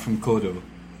herself from Kodo,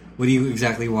 what do you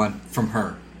exactly want from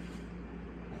her?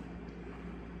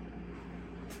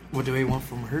 What do I want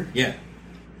from her? Yeah.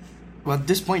 Well, at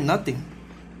this point, nothing.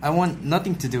 I want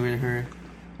nothing to do with her.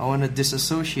 I want to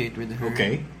disassociate with her.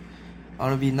 Okay. I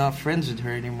want to be not friends with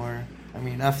her anymore. I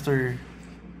mean, after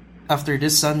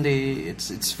this Sunday,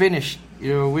 it's finished.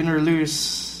 Win or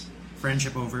lose,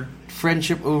 Friendship over.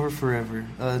 friendship over forever.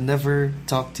 Never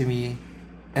talk to me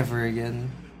ever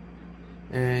again.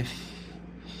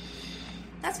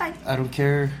 That's fine. I don't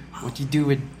care what you do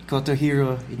with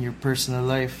Kotohiro in your personal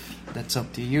life. That's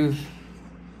up to you.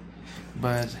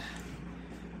 But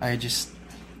I just...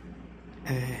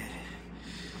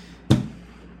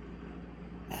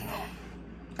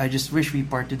 I just wish we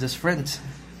parted as friends.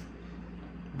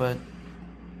 But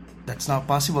that's not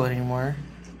possible anymore.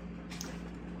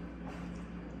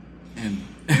 And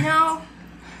No,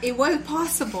 it was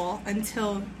possible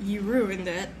until you ruined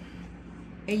it.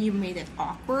 And you made it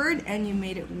awkward and you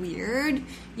made it weird.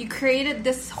 You created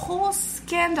this whole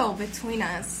scandal between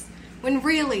us. When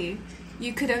really,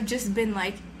 you could have just been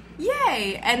like,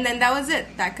 yay! And then that was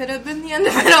it. That could have been the end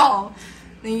of it all.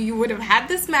 Then you would have had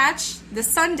this match this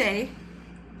Sunday.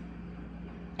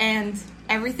 And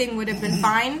everything would have been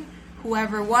fine.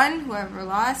 Whoever won, whoever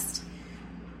lost,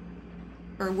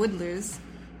 or would lose,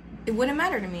 it wouldn't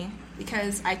matter to me.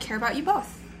 Because I care about you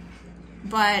both.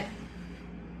 But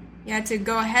you had to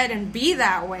go ahead and be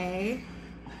that way.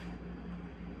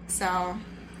 So,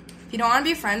 if you don't want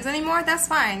to be friends anymore, that's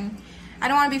fine. I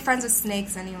don't want to be friends with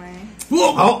snakes anyway.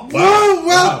 Whoa! Oh,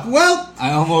 Whoa! Well,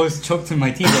 I almost choked in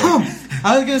my teeth.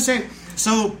 I was gonna say,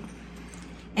 so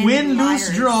And win, liars.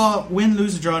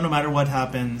 lose, draw, no matter what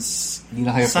happens. Need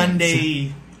to hire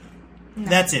Sunday,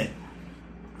 that's it.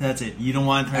 That's it. You don't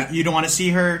want her. You don't want to see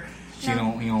her. You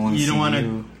don't want to You see don't want to.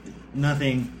 you.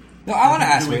 Nothing. No, I want to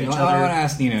ask. Doing Wait, each I want other. to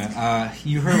ask Nina.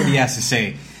 You heard what he has to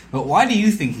say, but why do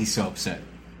you think he's so upset?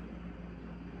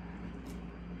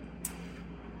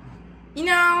 You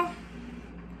know,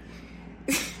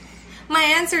 my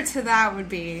answer to that would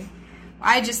be,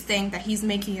 I just think that he's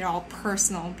making it all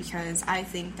personal because I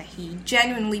think that he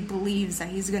genuinely believes that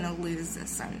he's going to lose this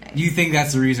Sunday. You think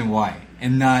that's the reason why,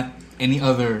 and not any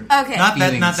other? Okay. Not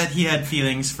Feelings. that he had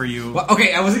feelings for you. Well,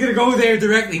 okay, I wasn't gonna go there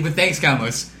directly, but thanks,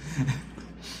 Camus.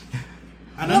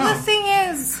 I don't Well, know. the thing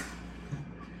is,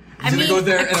 I'm gonna go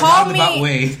there in a roundabout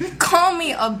way. call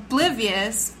me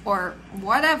oblivious or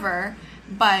whatever,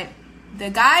 but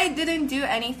the guy didn't do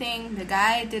anything. The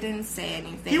guy didn't say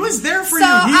anything. He was there for So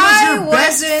you. He was I your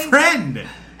best wasn't- friend.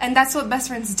 And that's what best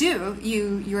friends do.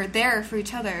 You're there for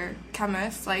each other,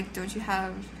 Camus. Like, don't you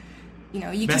have, you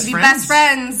Best can be friends? best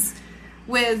friends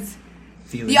with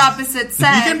Feelings. the opposite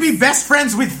sex. You can be best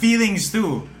friends with feelings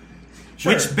too.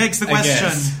 Sure, Which begs the I question.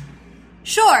 guess.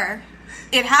 Sure,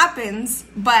 it happens,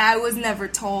 but I was never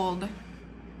told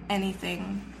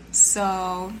anything.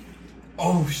 So,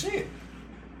 Oh shit!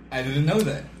 I didn't know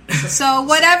that. so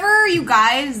whatever you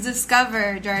guys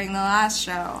discovered during the last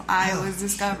show, I was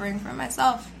discovering for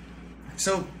myself.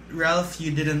 So, Ralph,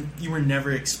 you were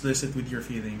never explicit with your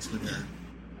feelings with her.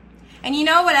 And you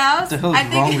know what else? the hell is I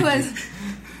think wrong it with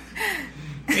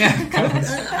was.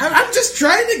 I'm just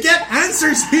trying to get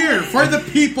answers here for the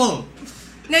people.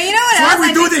 No, you know what That's else why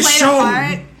we I do think this played show. a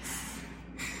part?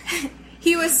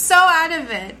 He was so out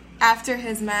of it after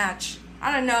his match.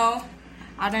 I don't know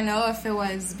if it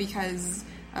was because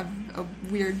of a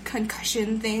weird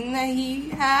concussion thing that he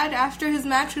had after his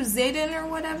match with Zayden or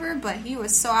whatever, but he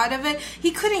was so out of it.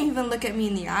 He couldn't even look at me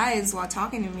in the eyes while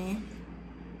talking to me.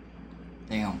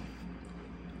 Damn.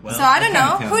 Well, So I don't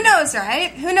know. tell. Who knows,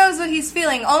 right? Who knows what he's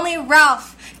feeling? Only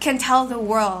Ralph can tell the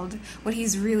world what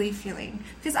he's really feeling.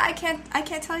 Because I can't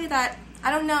tell you that.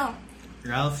 I don't know.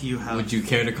 Ralph, you have. Would you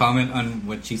care to comment on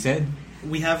what she said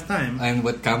We have time. and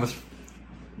what Camus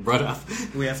brought up?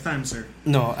 We have time, sir.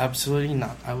 No, absolutely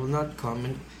not. I will not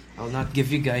comment. I will not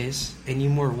give you guys any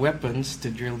more weapons to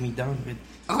drill me down with.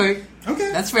 Okay, Okay,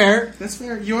 that's fair. that's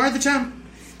fair. You are the champ.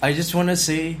 I just want to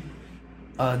say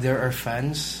there are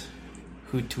fans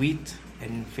who tweet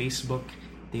and Facebook.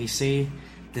 They say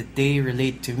that they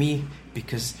relate to me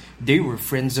because they were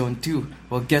friend zone too.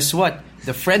 Well, guess what?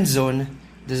 The friend zone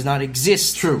does not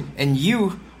exist. True. And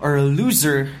you are a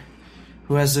loser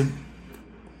who has a...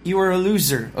 You are a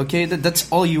loser, okay? That's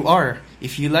all you are.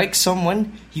 If you like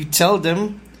someone, you tell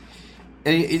them...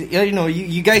 you know,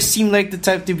 you guys seem like the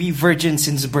type to be virgins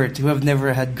since birth who have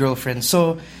never had girlfriends.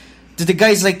 So, to the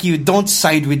guys like you, don't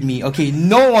side with me, okay?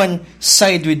 No one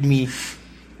side with me,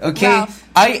 okay? Ralph.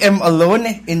 I am alone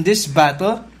in this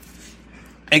battle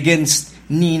against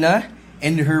Nina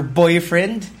and her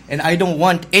boyfriend, and I don't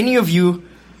want any of you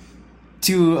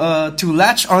to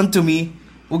latch onto me.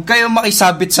 Huwag kayong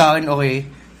makisabit sa akin, okay?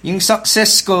 Yung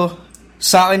success ko,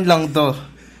 sa akin lang to.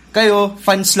 Kayo,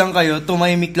 fans lang kayo,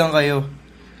 tumahimik lang kayo.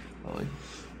 Okay.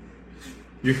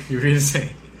 You're gonna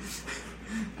say.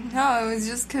 No, it was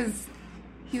just because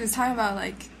he was talking about,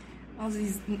 like, all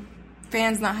these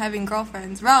fans not having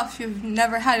girlfriends. Ralph, you've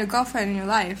never had a girlfriend in your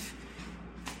life.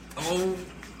 Oh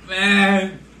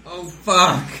man. Oh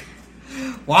fuck.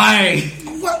 Why?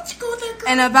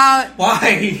 And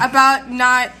about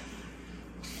not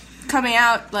coming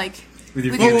out, like, with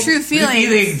your true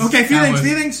feelings. Okay,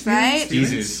 feelings. Right?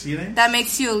 Jesus. Feelings. That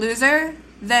makes you a loser,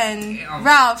 then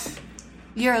Ralph,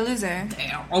 you're a loser.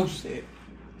 Damn. Oh shit.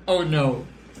 Oh no.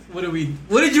 What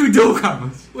did you do,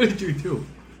 Camus? What did you do?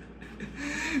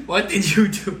 What did you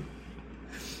do?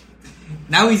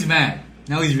 Now he's mad.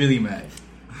 Now he's really mad.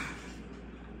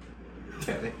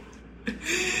 Damn it.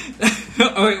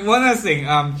 One last thing.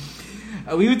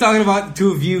 We were talking about the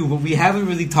two of you, but we haven't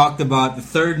really talked about the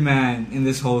third man in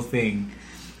this whole thing.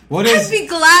 What is? I'd be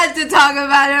glad to talk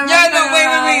about him. Yeah, no,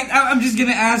 wait. I'm just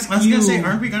gonna ask you. I was gonna say,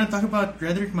 aren't we gonna talk about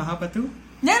Redrick Mahaba too?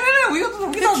 Yeah, no. We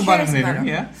can talk about him later. about him?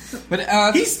 Yeah, but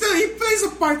He plays a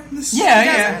part in this.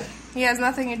 yeah. He has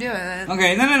nothing to do with it.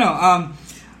 Okay, no.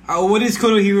 What is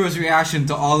Kotohiro's reaction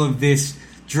to all of this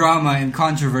drama and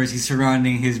controversy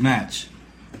surrounding his match?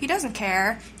 He doesn't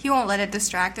care. He won't let it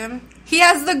distract him. He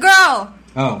has the girl.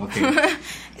 Oh, okay.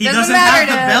 He Doesn't doesn't matter have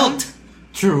the to him. belt.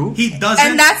 True. He doesn't.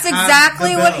 And that's have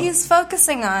exactly the what belt. he's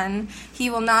focusing on. He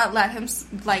will not let him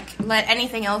let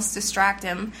anything else distract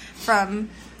him from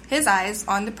his eyes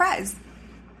on the prize,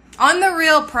 on the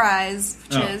real prize,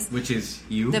 Which is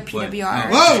you. the What? PWR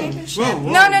Oh. championship.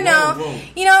 whoa, No. whoa.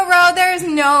 You know, Ro, there's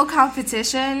no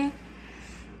competition.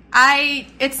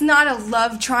 It's not a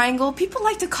love triangle. People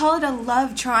like to call it a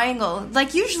love triangle.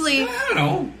 Like, usually, I don't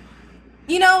know.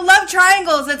 you know, love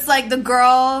triangles, it's like the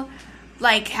girl,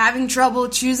 like, having trouble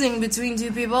choosing between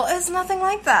two people. It's nothing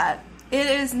like that. It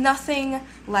is nothing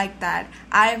like that.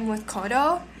 I'm with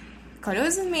Kodo. Kodo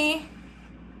is with me.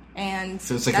 And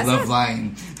So it's like that's a love it.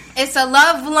 line. It's a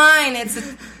love line. It's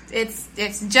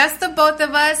just the both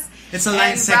of us. It's a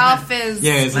line and segment. Ralph is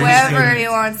Yeah, it's a line wherever segment. he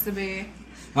wants to be.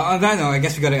 On that note, I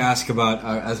guess we got to ask about,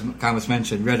 as Camus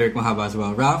mentioned, Redrick Mahaba as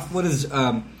well. Ralph,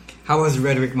 how has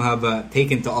Redrick Mahaba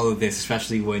taken to all of this,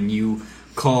 especially when you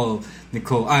call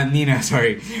Nina,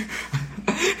 sorry,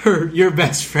 your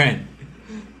best friend?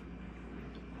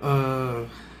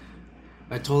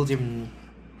 I told him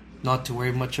not to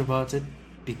worry much about it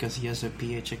because he has a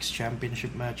PHX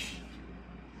championship match.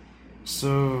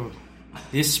 So,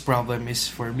 this problem is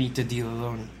for me to deal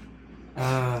alone.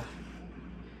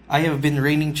 I have been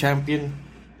reigning champion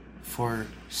for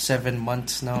 7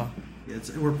 months now. Yeah,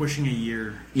 we're pushing a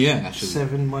year. Yeah, actually.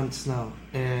 7 months now.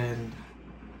 And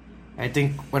I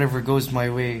think whatever goes my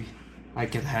way, I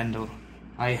can handle.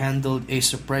 I handled a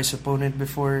surprise opponent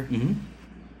before. Mm-hmm.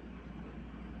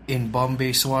 In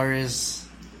Bombay Suarez,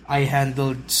 I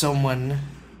handled someone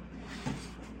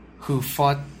who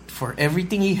fought for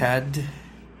everything he had.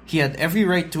 He had every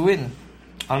right to win.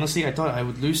 Honestly, I thought I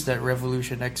would lose that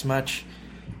Revolution X match,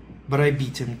 but I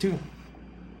beat him too.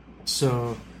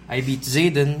 So, I beat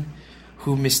Zayden,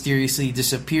 who mysteriously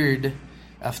disappeared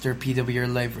after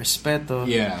PWR Live Respeto.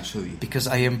 Yeah, actually. Because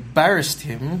I embarrassed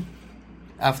him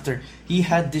after he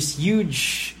had this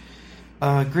huge,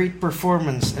 great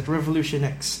performance at Revolution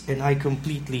X, and I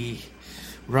completely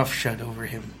roughshod over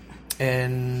him.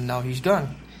 And now he's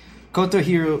gone. Koto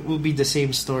Hiro will be the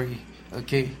same story,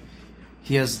 okay?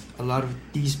 He has a lot of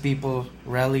these people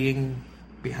rallying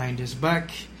behind his back.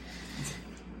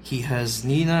 He has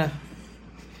Nina.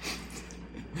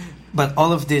 But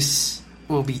all of this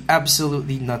will be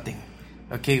absolutely nothing.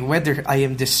 Okay, whether I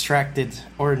am distracted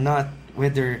or not,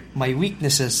 whether my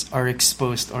weaknesses are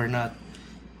exposed or not,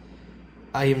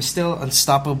 I am still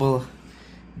unstoppable.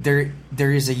 There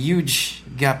is a huge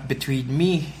gap between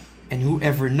me and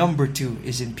whoever number 2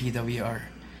 is in PWR.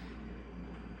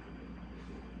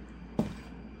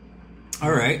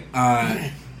 All right.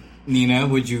 Nina,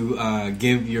 would you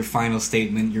give your final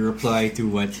statement, your reply to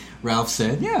what Ralph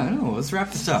said? Yeah, no, let's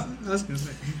wrap this up.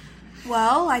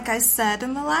 Well, like I said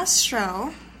in the last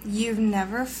show, you've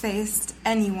never faced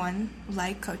anyone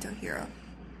like Koto Hiro.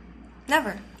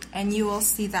 Never. And you will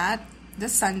see that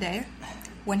this Sunday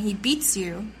when he beats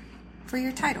you for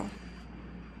your title.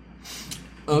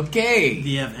 Okay. Do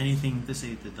you have anything to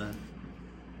say to that?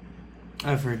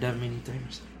 I've heard that many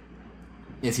times.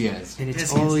 Yes, he has. And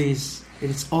it's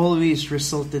always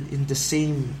resulted in the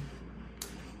same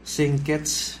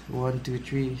Senketsu 1, 2,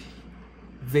 3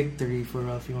 victory for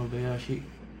Ralphie Mabayashi.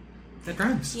 That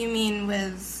rhymes. You mean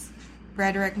with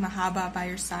Rhetoric Mahaba by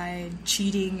your side,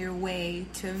 cheating your way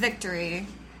to a victory,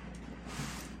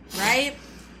 right?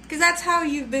 Because that's how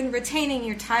you've been retaining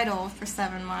your title for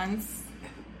 7 months.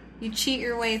 You cheat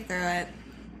your way through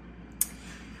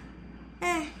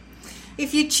it.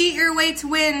 If you cheat your way to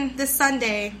win this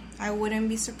Sunday, I wouldn't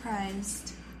be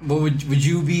surprised. But would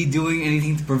you be doing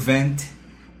anything to prevent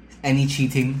any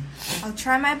cheating? I'll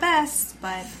try my best,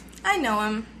 but I know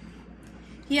him.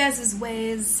 He has his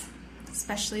ways,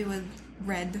 especially with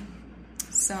Red.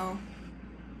 So...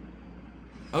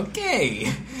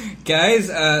 Okay, guys,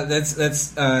 let's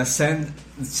send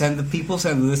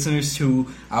the listeners to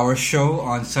our show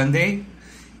on Sunday,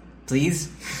 please.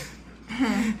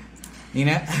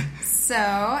 Nina.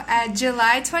 So,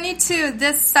 July 22,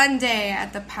 this Sunday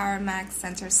at the Power Max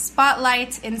Center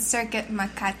Spotlight in Circuit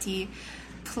Makati.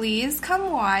 Please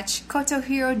come watch Koto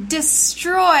Hiro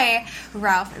destroy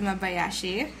Ralph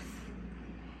Imabayashi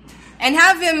and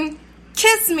have him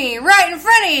kiss me right in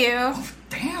front of you.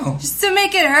 Damn. Just to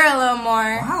make it hurt a little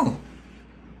more. Wow.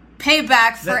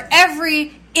 Payback for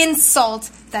every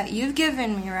insult that you've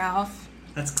given me, Ralph.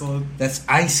 That's cold. That's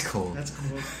ice cold. That's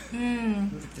cold. You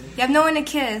have no one to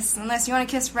kiss unless you want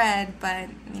to kiss Red, but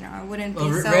I wouldn't be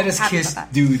so Red has happy kissed about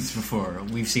that. dudes before.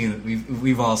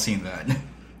 We've all seen that.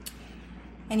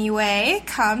 Anyway,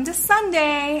 come to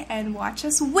Sunday and watch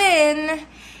us win.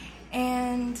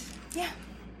 And yeah.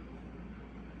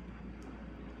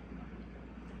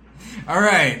 All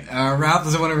right. Ralph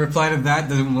doesn't want to reply to that.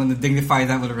 Doesn't want to dignify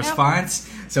that with a response.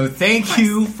 So thank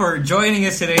you for joining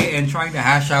us today and trying to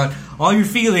hash out all your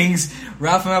feelings.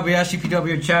 Ralph Mabayashi,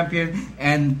 PW champion,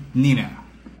 and Nina.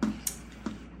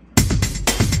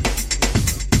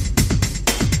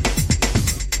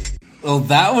 Well,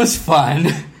 that was fun.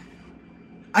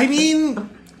 I mean,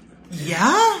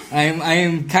 yeah. I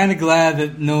am kind of glad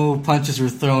that no punches were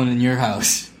thrown in your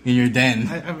house, in your den.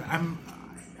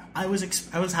 I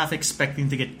was half expecting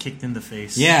to get kicked in the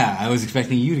face. Yeah, I was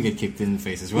expecting you to get kicked in the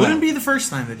face as well. Wouldn't be the first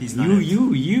time that he's done it.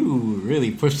 You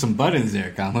really pushed some buttons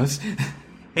there, Camus.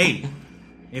 Hey,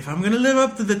 if I'm gonna live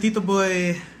up to the Tito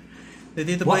Boy,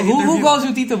 Boy who calls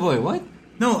you Tito Boy? What?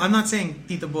 No, I'm not saying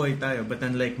Tito Boy tayo, but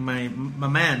then like my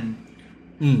man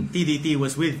TDT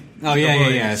was with Oh, Tito yeah, Boy, yeah,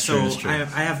 yeah. That's so true, that's true.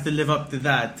 I have to live up to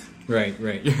that.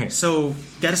 Right. So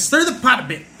gotta stir the pot a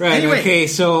bit. Right, Anyway, okay,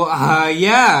 so,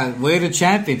 Way to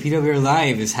Champion, PWR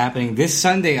Live is happening this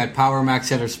Sunday at Power Max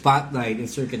Center Spotlight in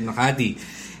Circuit Makati.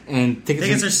 And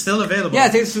tickets are still available. Yeah,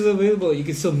 tickets are still available. You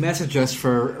can still message us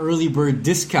for early bird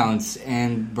discounts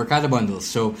and Barkada bundles.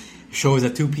 So, show is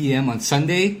at 2 p.m. on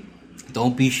Sunday.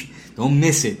 Don't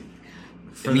miss it.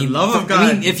 For the love of God.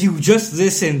 I mean, if you just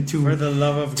listen to... For the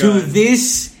love of to God.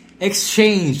 this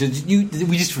exchange that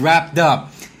we just wrapped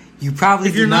up, you probably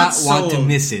If you're do not not want to sold,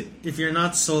 miss it. If you're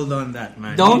not sold on that,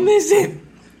 man. Don't miss it.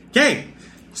 Okay,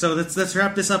 so let's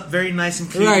wrap this up very nice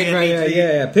and clean. Right,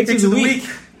 yeah. Picks of the week.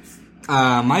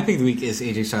 My pick of the week is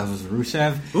AJ Styles versus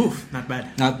Rusev. Oof, not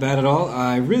bad. Not bad at all.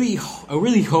 I really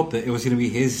hope that it was going to be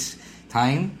his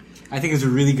time. I think it's a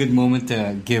really good moment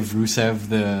to give Rusev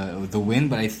the win,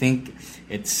 but I think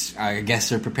I guess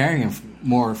they're preparing him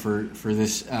more for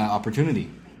this opportunity.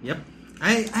 Yep.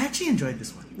 I actually enjoyed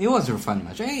this one. It was a fun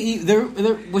match.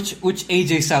 Which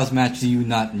AJ Styles match do you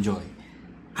not enjoy?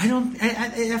 I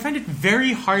find it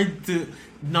very hard to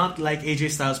not like AJ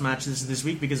Styles matches this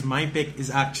week because my pick is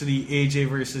actually AJ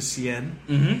versus Cien.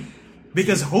 Mm-hmm.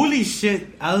 Because holy shit,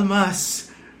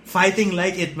 Almas fighting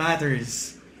like it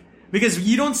matters. Because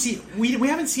you don't see we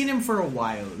haven't seen him for a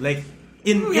while. Like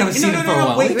we haven't seen him for a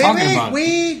while.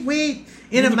 Wait.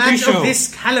 In a match of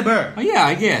this caliber. Oh yeah,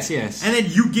 I guess, yes. And then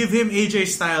you give him AJ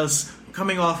Styles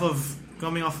coming off of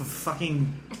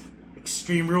fucking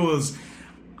Extreme Rules.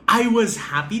 I was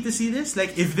happy to see this.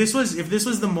 Like if this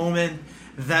was the moment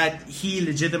that he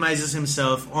legitimizes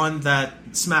himself on that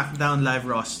SmackDown Live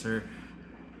roster,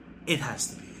 it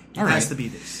has to be. It has to be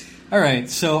this. Alright,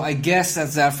 so I guess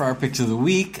that's that for our picks of the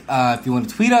week. If you want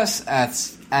to tweet us,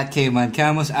 at Caveman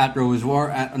Camus, at RoseWar,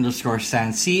 at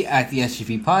 _StanC, at the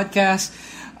SGP Podcast.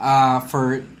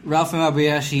 For Ralph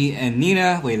Mabayashi and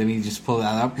Nina, wait, let me just pull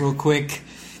that up real quick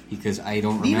because I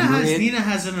don't remember it. Nina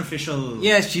has an official...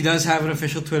 Yes, she does have an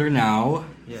official Twitter now.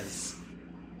 Yes.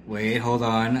 Wait, hold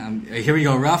on. Here we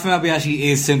go. Ralph Mabayashi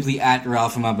is simply at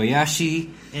Ralph Mabayashi.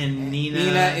 And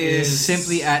Nina is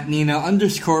simply at Nina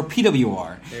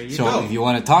 _PWR. There you so go. if you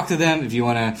want to talk to them, if you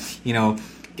want to,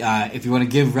 if you want to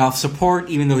give Ralph support,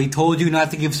 even though he told you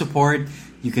not to give support,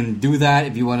 you can do that.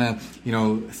 If you want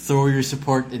to, throw your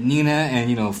support at Nina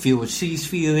and, feel what she's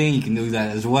feeling, you can do that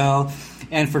as well.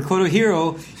 And for Koto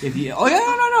Hiro, if you... Oh, yeah,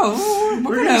 no.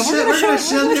 We're gonna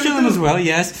show them as well,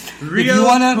 yes. Real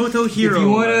Koto Hiro. If you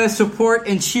want to support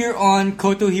and cheer on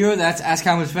Koto Hiro, that's, as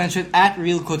Camus mentioned, at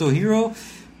Real Koto Hiro.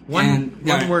 One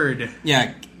word.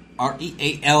 Yeah,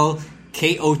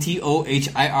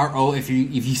 RealKotohiro if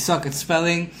you suck at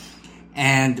spelling.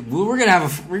 And we're gonna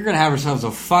have ourselves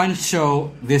a fun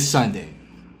show this Sunday.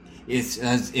 It's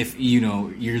as if you're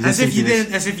listening as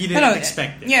if you didn't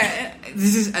expect it. Yeah,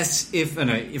 this is as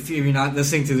if you're not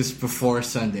listening to this before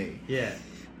Sunday. Yeah.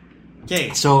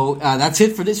 Okay. So that's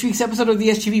it for this week's episode of the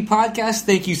SGP Podcast.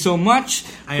 Thank you so much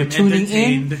for tuning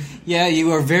in. Yeah,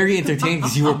 you are very entertained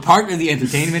because you were part of the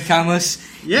entertainment, Camus.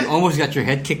 Yeah. You almost got your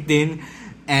head kicked in.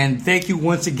 And thank you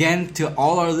once again to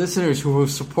all our listeners who are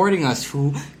supporting us,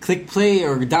 who click play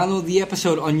or download the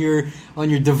episode on your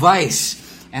device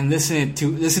and listen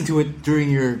to it during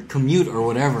your commute or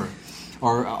whatever,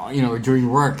 or during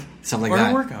work, stuff like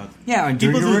that. Or a workout. Yeah, or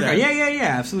during your workout. That.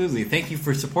 Yeah, absolutely. Thank you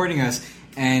for supporting us,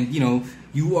 and you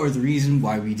are the reason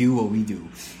why we do what we do.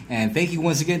 And thank you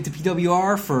once again to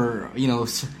PWR for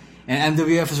and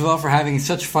MWF as well for having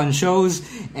such fun shows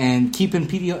and keeping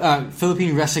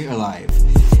Philippine wrestling alive.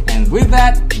 And with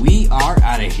that, we are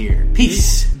out of here.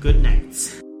 Peace. Good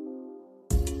night.